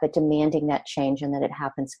towards that, but demanding that change and that it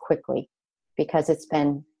happens quickly, because it's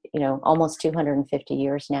been, almost 250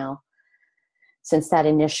 years now since that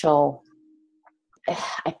initial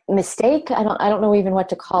mistake. I don't know even what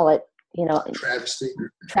to call it.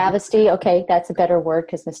 Travesty. Okay, that's a better word,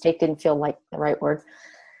 because mistake didn't feel like the right word.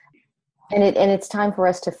 And it's time for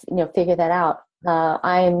us to figure that out.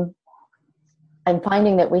 I'm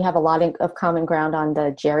finding that we have a lot of common ground on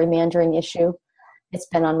the gerrymandering issue. It's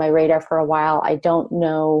been on my radar for a while. I don't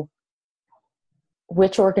know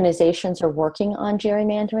which organizations are working on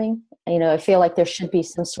gerrymandering. I feel like there should be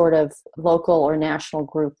some sort of local or national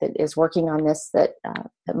group that is working on this that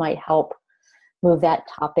might help move that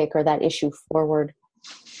topic or that issue forward.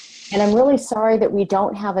 And I'm really sorry that we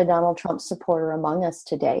don't have a Donald Trump supporter among us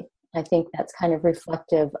today. I think that's kind of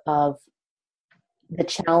reflective of the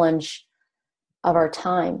challenge of our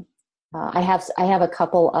time. I have a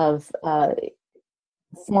couple of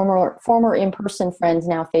former in-person friends,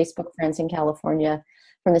 now Facebook friends in California,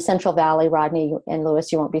 from the Central Valley. Rodney and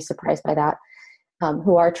Louis, you won't be surprised by that,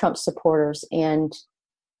 who are Trump supporters. And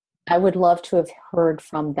I would love to have heard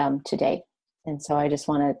from them today. And so I just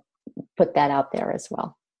want to put that out there as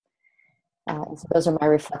well. So those are my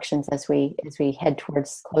reflections as we head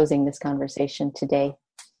towards closing this conversation today.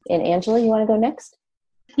 And Angela, you want to go next?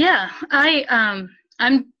 Yeah, I'm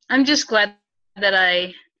just glad that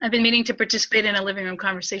I've been meaning to participate in a living room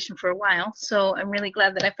conversation for a while, so I'm really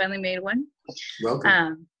glad that I finally made one.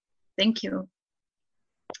 Welcome. Thank you.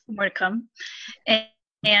 More to come. And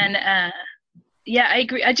yeah, I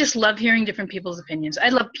agree. I just love hearing different people's opinions. I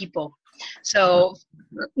love people. So,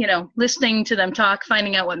 listening to them talk,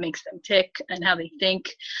 finding out what makes them tick and how they think,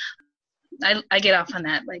 I get off on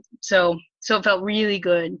that. So it felt really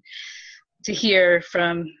good to hear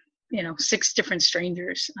from 6 different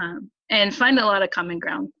strangers and find a lot of common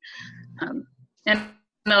ground. and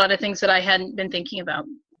a lot of things that I hadn't been thinking about.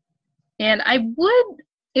 And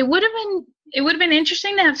it would have been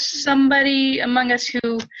interesting to have somebody among us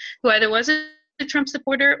who either was a Trump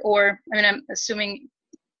supporter or, I mean, I'm assuming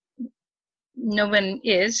no one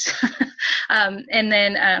is, and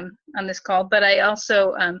then on this call, but I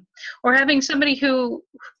also, or having somebody who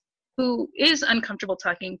is uncomfortable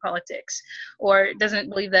talking politics or doesn't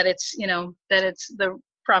believe that it's, that it's the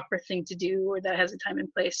proper thing to do or that has a time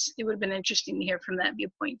and place. It would have been interesting to hear from that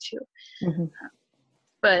viewpoint too. Mm-hmm.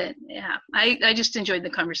 But yeah, I just enjoyed the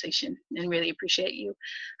conversation and really appreciate you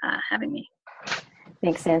having me.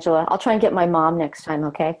 Thanks, Angela. I'll try and get my mom next time,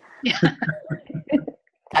 okay? Yeah.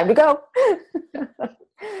 Time to go.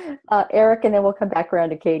 Eric, and then we'll come back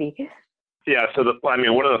around to Katie. Yeah, so one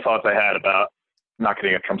of the thoughts I had about not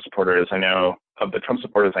getting a Trump supporter is I know of the Trump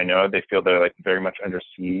supporters I know, they feel they're like very much under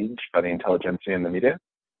siege by the intelligentsia and the media,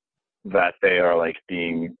 that they are like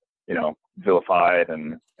being, vilified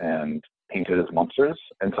and painted as monsters.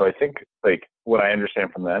 And so I think like what I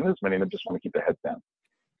understand from them is many of them just want to keep their heads down.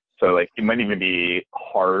 So like it might even be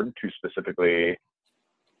hard to specifically,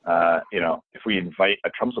 if we invite a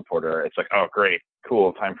Trump supporter, it's like, oh great,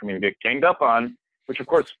 cool, time for me to get ganged up on, which of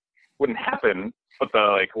course wouldn't happen, but the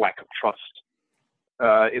like lack of trust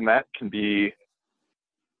in that can be,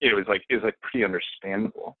 is pretty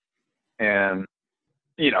understandable. And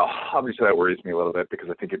obviously that worries me a little bit because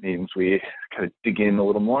I think it means we kind of dig in a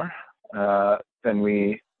little more than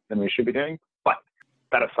we should be doing. But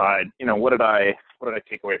that aside, what did I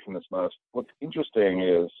take away from this most? What's interesting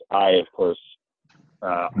is I, of course,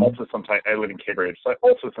 also sometimes I live in Cambridge, so I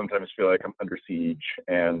also sometimes feel like I'm under siege,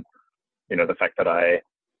 and the fact that I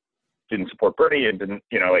didn't support Bernie and didn't,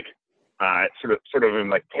 sort of am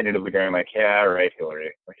like tentatively going like, yeah, right,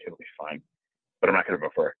 Hillary, like Hillary's fine, but I'm not going to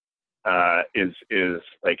vote for her. Is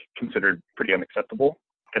like considered pretty unacceptable.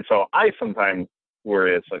 And so I sometimes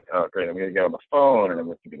worry it's like, oh great, I'm going to get on the phone and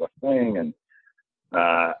everyone's going to be left wing and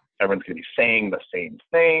everyone's going to be saying the same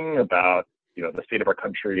thing about, the state of our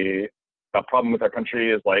country. The problem with our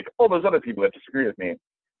country is like, oh, there's other people that disagree with me.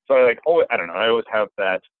 So I don't know. I always have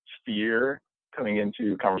that fear coming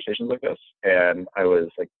into conversations like this. And I was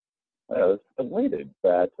like, I was elated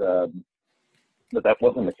that that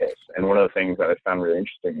wasn't the case. And one of the things that I found really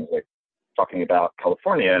interesting is like talking about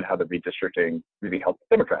California and how the redistricting really helped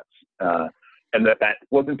Democrats, and that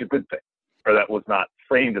wasn't a good thing, or that was not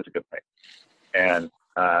framed as a good thing. And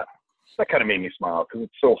that kind of made me smile because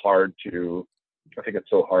it's so hard to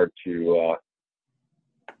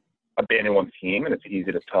abandon one's team, and it's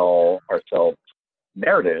easy to tell ourselves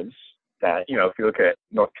narratives that, if you look at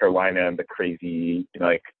North Carolina and the crazy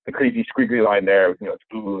squiggly line there, it's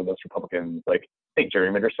ooh, those Republicans, like, they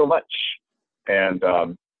gerrymander so much. And,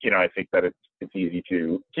 I think that it's easy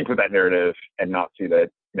to keep with that narrative and not see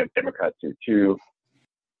that, Democrats do too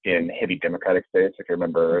in heavy Democratic states. Like I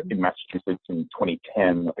remember in Massachusetts in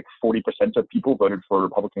 2010, like 40% of people voted for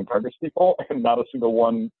Republican Congress people and not a single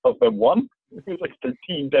one of them won. It was like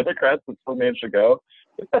 13 Democrats that still managed to go.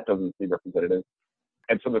 That doesn't seem representative.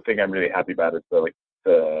 And so the thing I'm really happy about is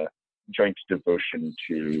the joint devotion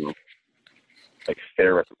to like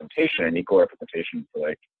fair representation and equal representation for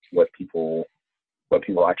like what people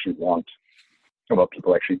actually want and what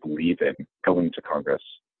people actually believe in going to Congress,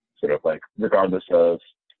 sort of like regardless of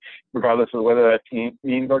whether that team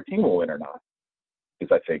means our team will win or not, is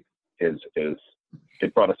I think is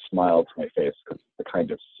it brought a smile to my face because the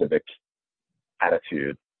kind of civic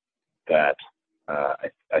attitude that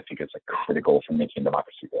I think is like critical for making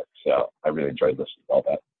democracy work. So I really enjoyed listening to all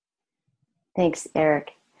that. Thanks,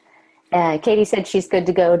 Eric. Katie said she's good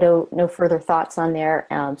to go. No further thoughts on there.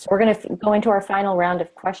 So we're going to go into our final round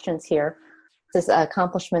of questions here. This is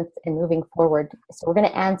accomplishments and moving forward. So we're going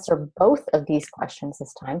to answer both of these questions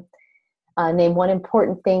this time. Name one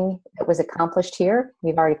important thing that was accomplished here.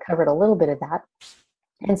 We've already covered a little bit of that.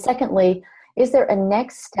 And secondly, is there a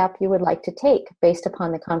next step you would like to take based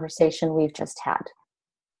upon the conversation we've just had?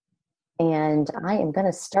 And I am going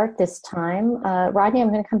to start this time. Rodney,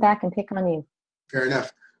 I'm going to come back and pick on you. Fair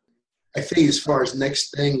enough. I think as far as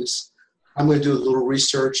next things, I'm going to do a little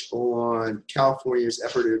research on California's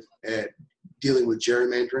effort at dealing with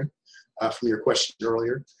gerrymandering from your question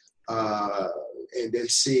earlier, and then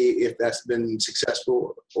see if that's been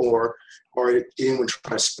successful or anyone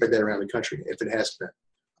trying to spread that around the country, if it has been.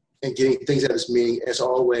 And getting things out of this meeting, as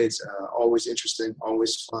always, always interesting,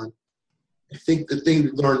 always fun. I think the thing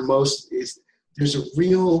we learned most is there's a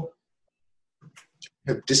real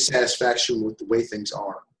dissatisfaction with the way things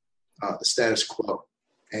are, the status quo.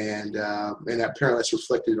 And apparently that's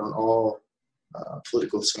reflected on all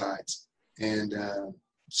political sides. And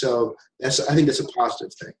so I think that's a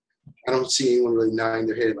positive thing. I don't see anyone really nodding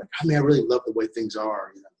their head like, I mean, I really love the way things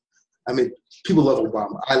are. You know, I mean, people love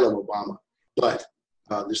Obama. I love Obama, but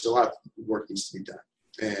there's a lot of work needs to be done.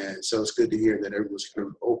 And so it's good to hear that everyone's kind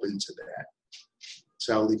of open to that.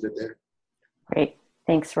 So I'll leave it there. Great.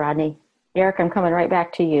 Thanks, Rodney. Eric, I'm coming right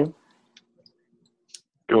back to you.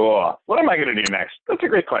 Cool. What am I going to do next? That's a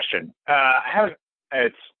great question. I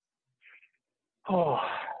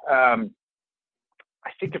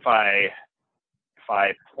think if I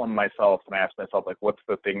plumb myself and ask myself, like, what's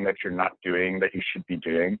the thing that you're not doing that you should be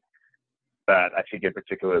doing, that I think in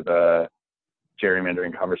particular the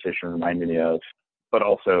gerrymandering conversation reminded me of, but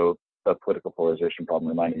also the political polarization problem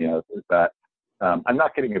reminded me of, is that I'm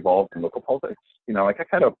not getting involved in local politics. You know, like I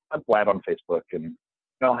blab on Facebook and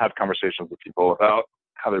I'll have conversations with people about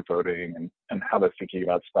how they're voting and how they're thinking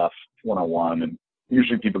about stuff one-on-one. And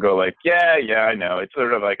usually people go like, yeah, I know. It's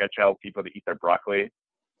sort of like I tell people to eat their broccoli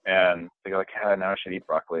and they go like, yeah, now I should eat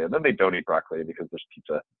broccoli. And then they don't eat broccoli because there's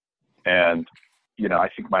pizza. And, you know, I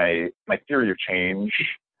think my theory of change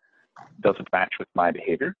doesn't match with my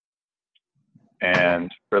behavior,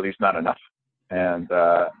 and or at least not enough. And,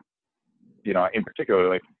 you know, in particular,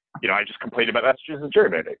 like, you know, I just complained about Massachusetts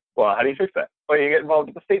gerrymandering. Well, how do you fix that? Well, you get involved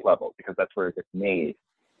at the state level because that's where it gets made.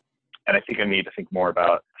 And I think I need to think more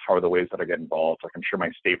about how are the ways that I get involved. Like, I'm sure my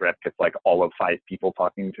state rep gets like all of 5 people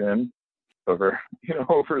talking to him over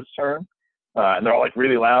his term. And they're all like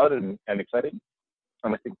really loud and exciting.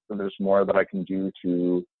 And I think that there's more that I can do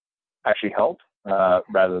to actually help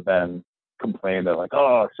rather than complain that like,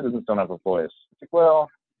 oh, citizens don't have a voice. It's like, well,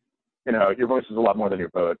 you know, your voice is a lot more than your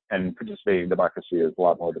vote, and participating in democracy is a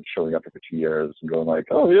lot more than showing up every 2 years and going like,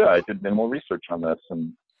 oh yeah, I did minimal research on this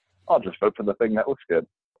and I'll just vote for the thing that looks good.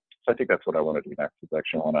 So I think that's what I want to do next, is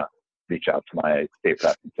actually want to reach out to my state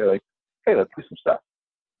rep and say like, hey, let's do some stuff.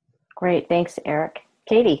 Great. Thanks, Eric.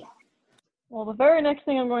 Katie. Well, the very next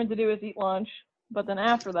thing I'm going to do is eat lunch, but then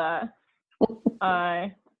after that,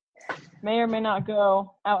 I may or may not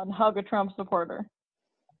go out and hug a Trump supporter.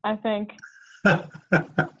 I think it's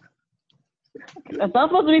not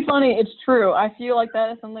supposed to be funny. It's true. I feel like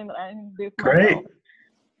that is something that I need to do for myself.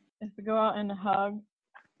 Is to go out and hug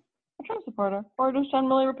a Trump supporter, or just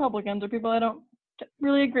generally Republicans or people I don't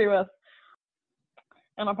really agree with.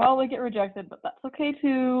 And I'll probably get rejected, but that's okay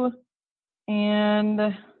too.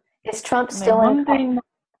 And is Trump still in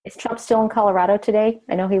Colorado today?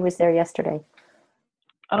 I know he was there yesterday.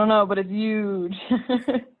 I don't know, but it's huge.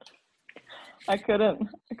 I couldn't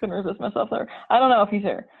resist myself there. I don't know if he's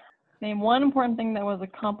here. Name one important thing that was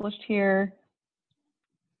accomplished here.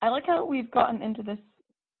 I like how we've gotten into this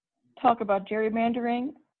talk about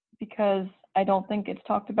gerrymandering because I don't think it's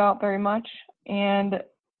talked about very much. And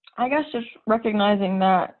I guess just recognizing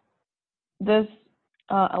that this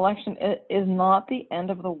election is not the end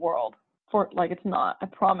of the world. It's not, I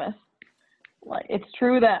promise. Like, it's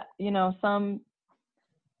true that, you know, some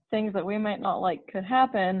things that we might not like could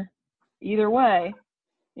happen either way.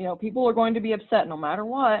 You know, people are going to be upset no matter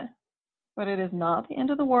what, but it is not the end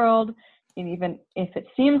of the world. And even if it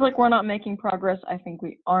seems like we're not making progress, I think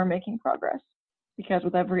we are making progress, because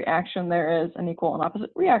with every action there is an equal and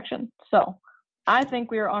opposite reaction. So I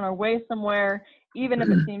think we are on our way somewhere, even if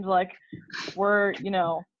it seems like we're, you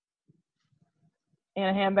know, in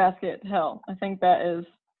a handbasket to hell. I think that is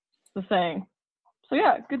the saying. So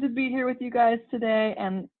yeah, good to be here with you guys today,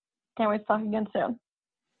 and can't wait to talk again soon.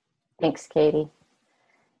 Thanks, Katie.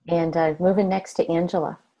 And moving next to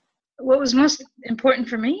Angela. What was most important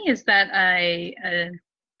for me is that I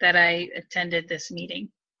attended this meeting.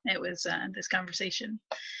 It was this conversation,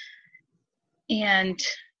 and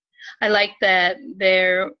I like that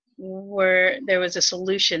there was a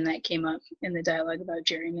solution that came up in the dialogue about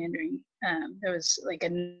gerrymandering. There was like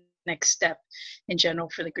a next step in general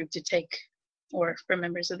for the group to take, or for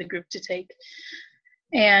members of the group to take,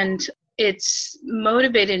 and it's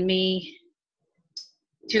motivated me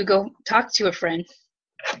to go talk to a friend,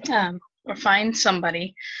 or find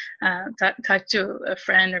somebody, talk to a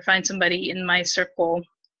friend or find somebody in my circle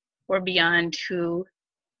or beyond who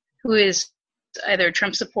is either a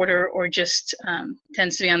Trump supporter or just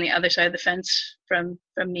tends to be on the other side of the fence from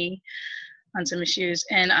me on some issues,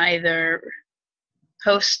 and either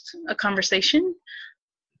host a conversation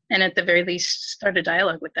and at the very least start a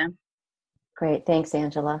dialogue with them. Great. Thanks,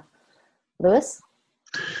 Angela. Louis?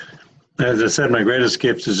 As I said, my greatest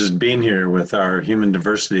gift is just being here with our human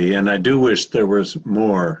diversity, and I do wish there was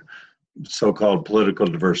more so-called political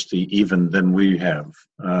diversity even than we have.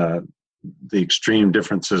 The extreme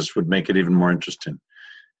differences would make it even more interesting.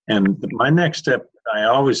 And my next step, I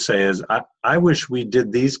always say, is I wish we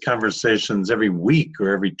did these conversations every week or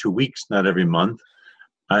every 2 weeks, not every month.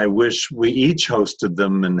 I wish we each hosted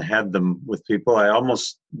them and had them with people. I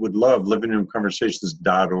almost would love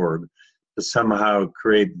livingroomconversations.org to somehow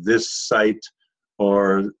create this site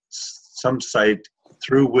or some site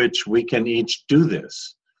through which we can each do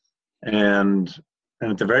this. And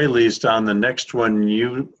at the very least, on the next one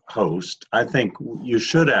you host, I think you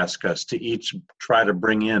should ask us to each try to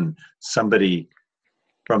bring in somebody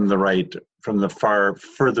from the right, from the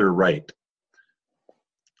further right.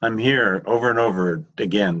 I'm here over and over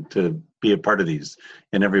again to be a part of these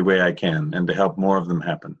in every way I can and to help more of them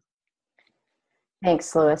happen.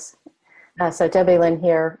 Thanks, Louis. So Debbie Lynn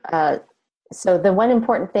here. So the one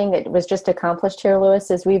important thing that was just accomplished here, Louis,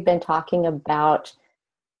 is we've been talking about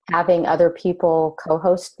having other people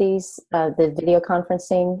co-host these, the video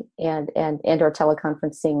conferencing and or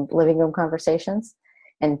teleconferencing living room conversations.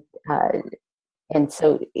 And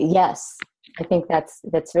so, yes, I think that's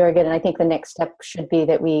very good. And I think the next step should be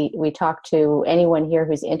that we talk to anyone here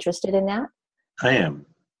who's interested in that. I am.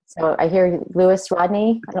 So I hear Louis,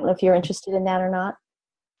 Rodney, I don't know if you're interested in that or not.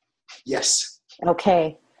 Yes.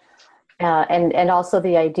 Okay. And also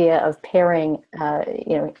the idea of pairing,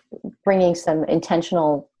 bringing some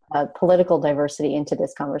intentional political diversity into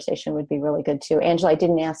this conversation would be really good too. Angela, I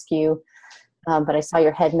didn't ask you, but I saw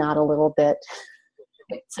your head nod a little bit.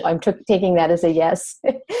 So I'm taking that as a yes.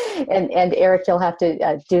 and Eric, you'll have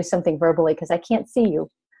to do something verbally because I can't see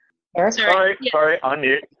you. Eric? Sorry, on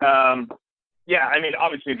mute. Yeah, I mean,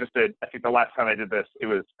 obviously I think the last time I did this, it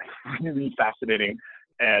was really fascinating.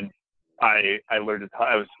 And I learned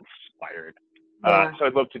I was inspired. Yeah. So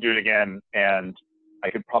I'd love to do it again. And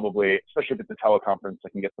I could probably, especially if it's a teleconference, I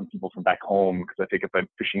can get some people from back home because I think if I'm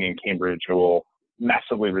fishing in Cambridge, it will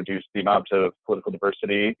massively reduce the amount of political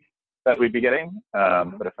diversity that we'd be getting.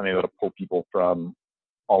 But if I'm able to pull people from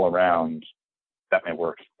all around, that might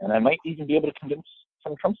work. And I might even be able to convince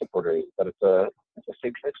some Trump supporters that it's a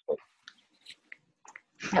safe choice place.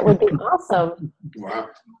 That would be awesome. Wow.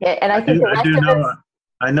 Yeah, and I think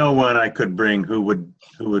I know one I could bring who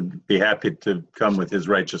would be happy to come with his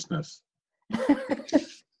righteousness.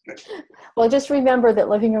 Well, just remember that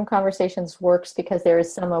Living Room Conversations works because there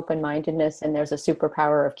is some open-mindedness and there's a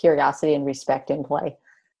superpower of curiosity and respect in play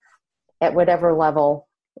at whatever level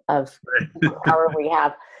of power we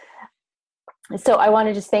have. So I want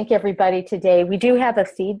to just thank everybody today. We do have a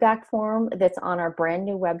feedback form that's on our brand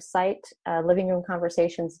new website,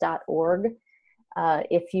 livingroomconversations.org.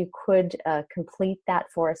 If you could complete that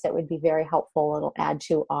for us, that would be very helpful. It'll add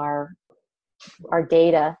to our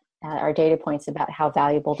data points about how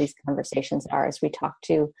valuable these conversations are as we talk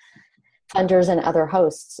to funders and other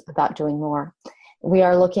hosts about doing more. We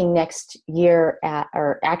are looking next year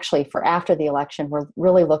or actually for after the election, we're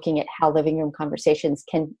really looking at how Living Room Conversations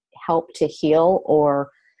can help to heal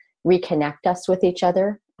or reconnect us with each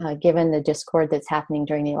other, given the discord that's happening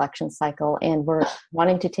during the election cycle. And we're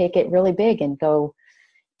wanting to take it really big and go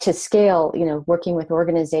to scale, working with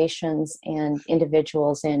organizations and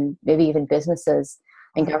individuals and maybe even businesses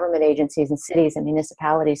and government agencies and cities and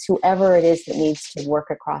municipalities, whoever it is that needs to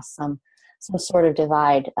work across some sort of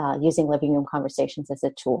divide, using Living Room Conversations as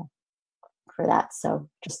a tool for that. So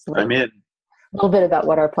just a little bit about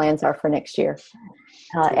what our plans are for next year.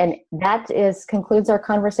 And that concludes our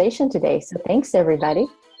conversation today. So thanks, everybody.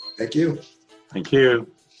 Thank you. Thank you.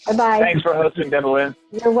 Bye-bye. Thanks for hosting, Devlin.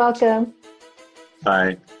 You're welcome.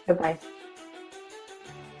 Bye. Bye-bye.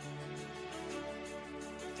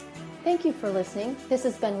 Thank you for listening. This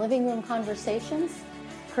has been Living Room Conversations,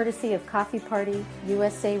 courtesy of Coffee Party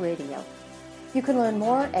USA Radio. You can learn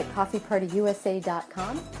more at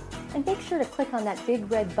coffeepartyusa.com and make sure to click on that big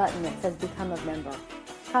red button that says Become a Member.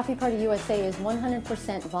 Coffee Party USA is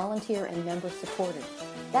 100% volunteer and member supported.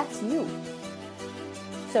 That's you.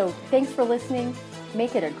 So thanks for listening.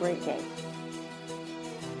 Make it a great day.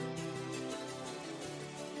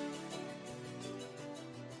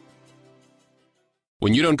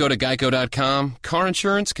 When you don't go to Geico.com, car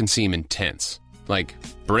insurance can seem intense. Like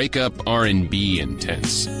breakup R&B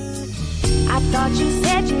intense. I thought you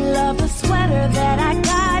said you loved the sweater that I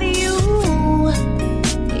got you.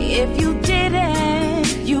 If you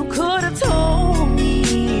didn't, you could have told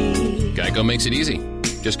me. Geico makes it easy.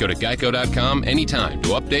 Just go to Geico.com anytime to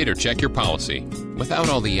update or check your policy without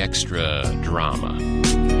all the extra drama.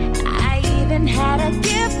 I even had a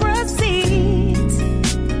gift receipt.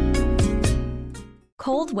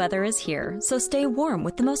 Cold weather is here, so stay warm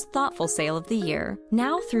with the most thoughtful sale of the year.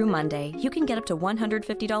 Now through Monday, you can get up to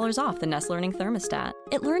 $150 off the Nest Learning Thermostat.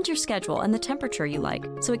 It learns your schedule and the temperature you like,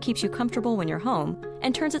 so it keeps you comfortable when you're home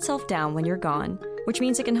and turns itself down when you're gone. which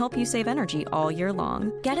means it can help you save energy all year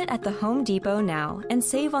long. Get it at the Home Depot now and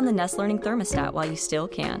save on the Nest Learning thermostat while you still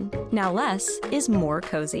can. Now less is more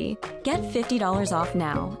cozy. Get $50 off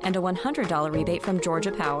now and a $100 rebate from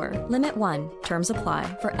Georgia Power. Limit 1. Terms apply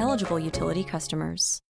for eligible utility customers.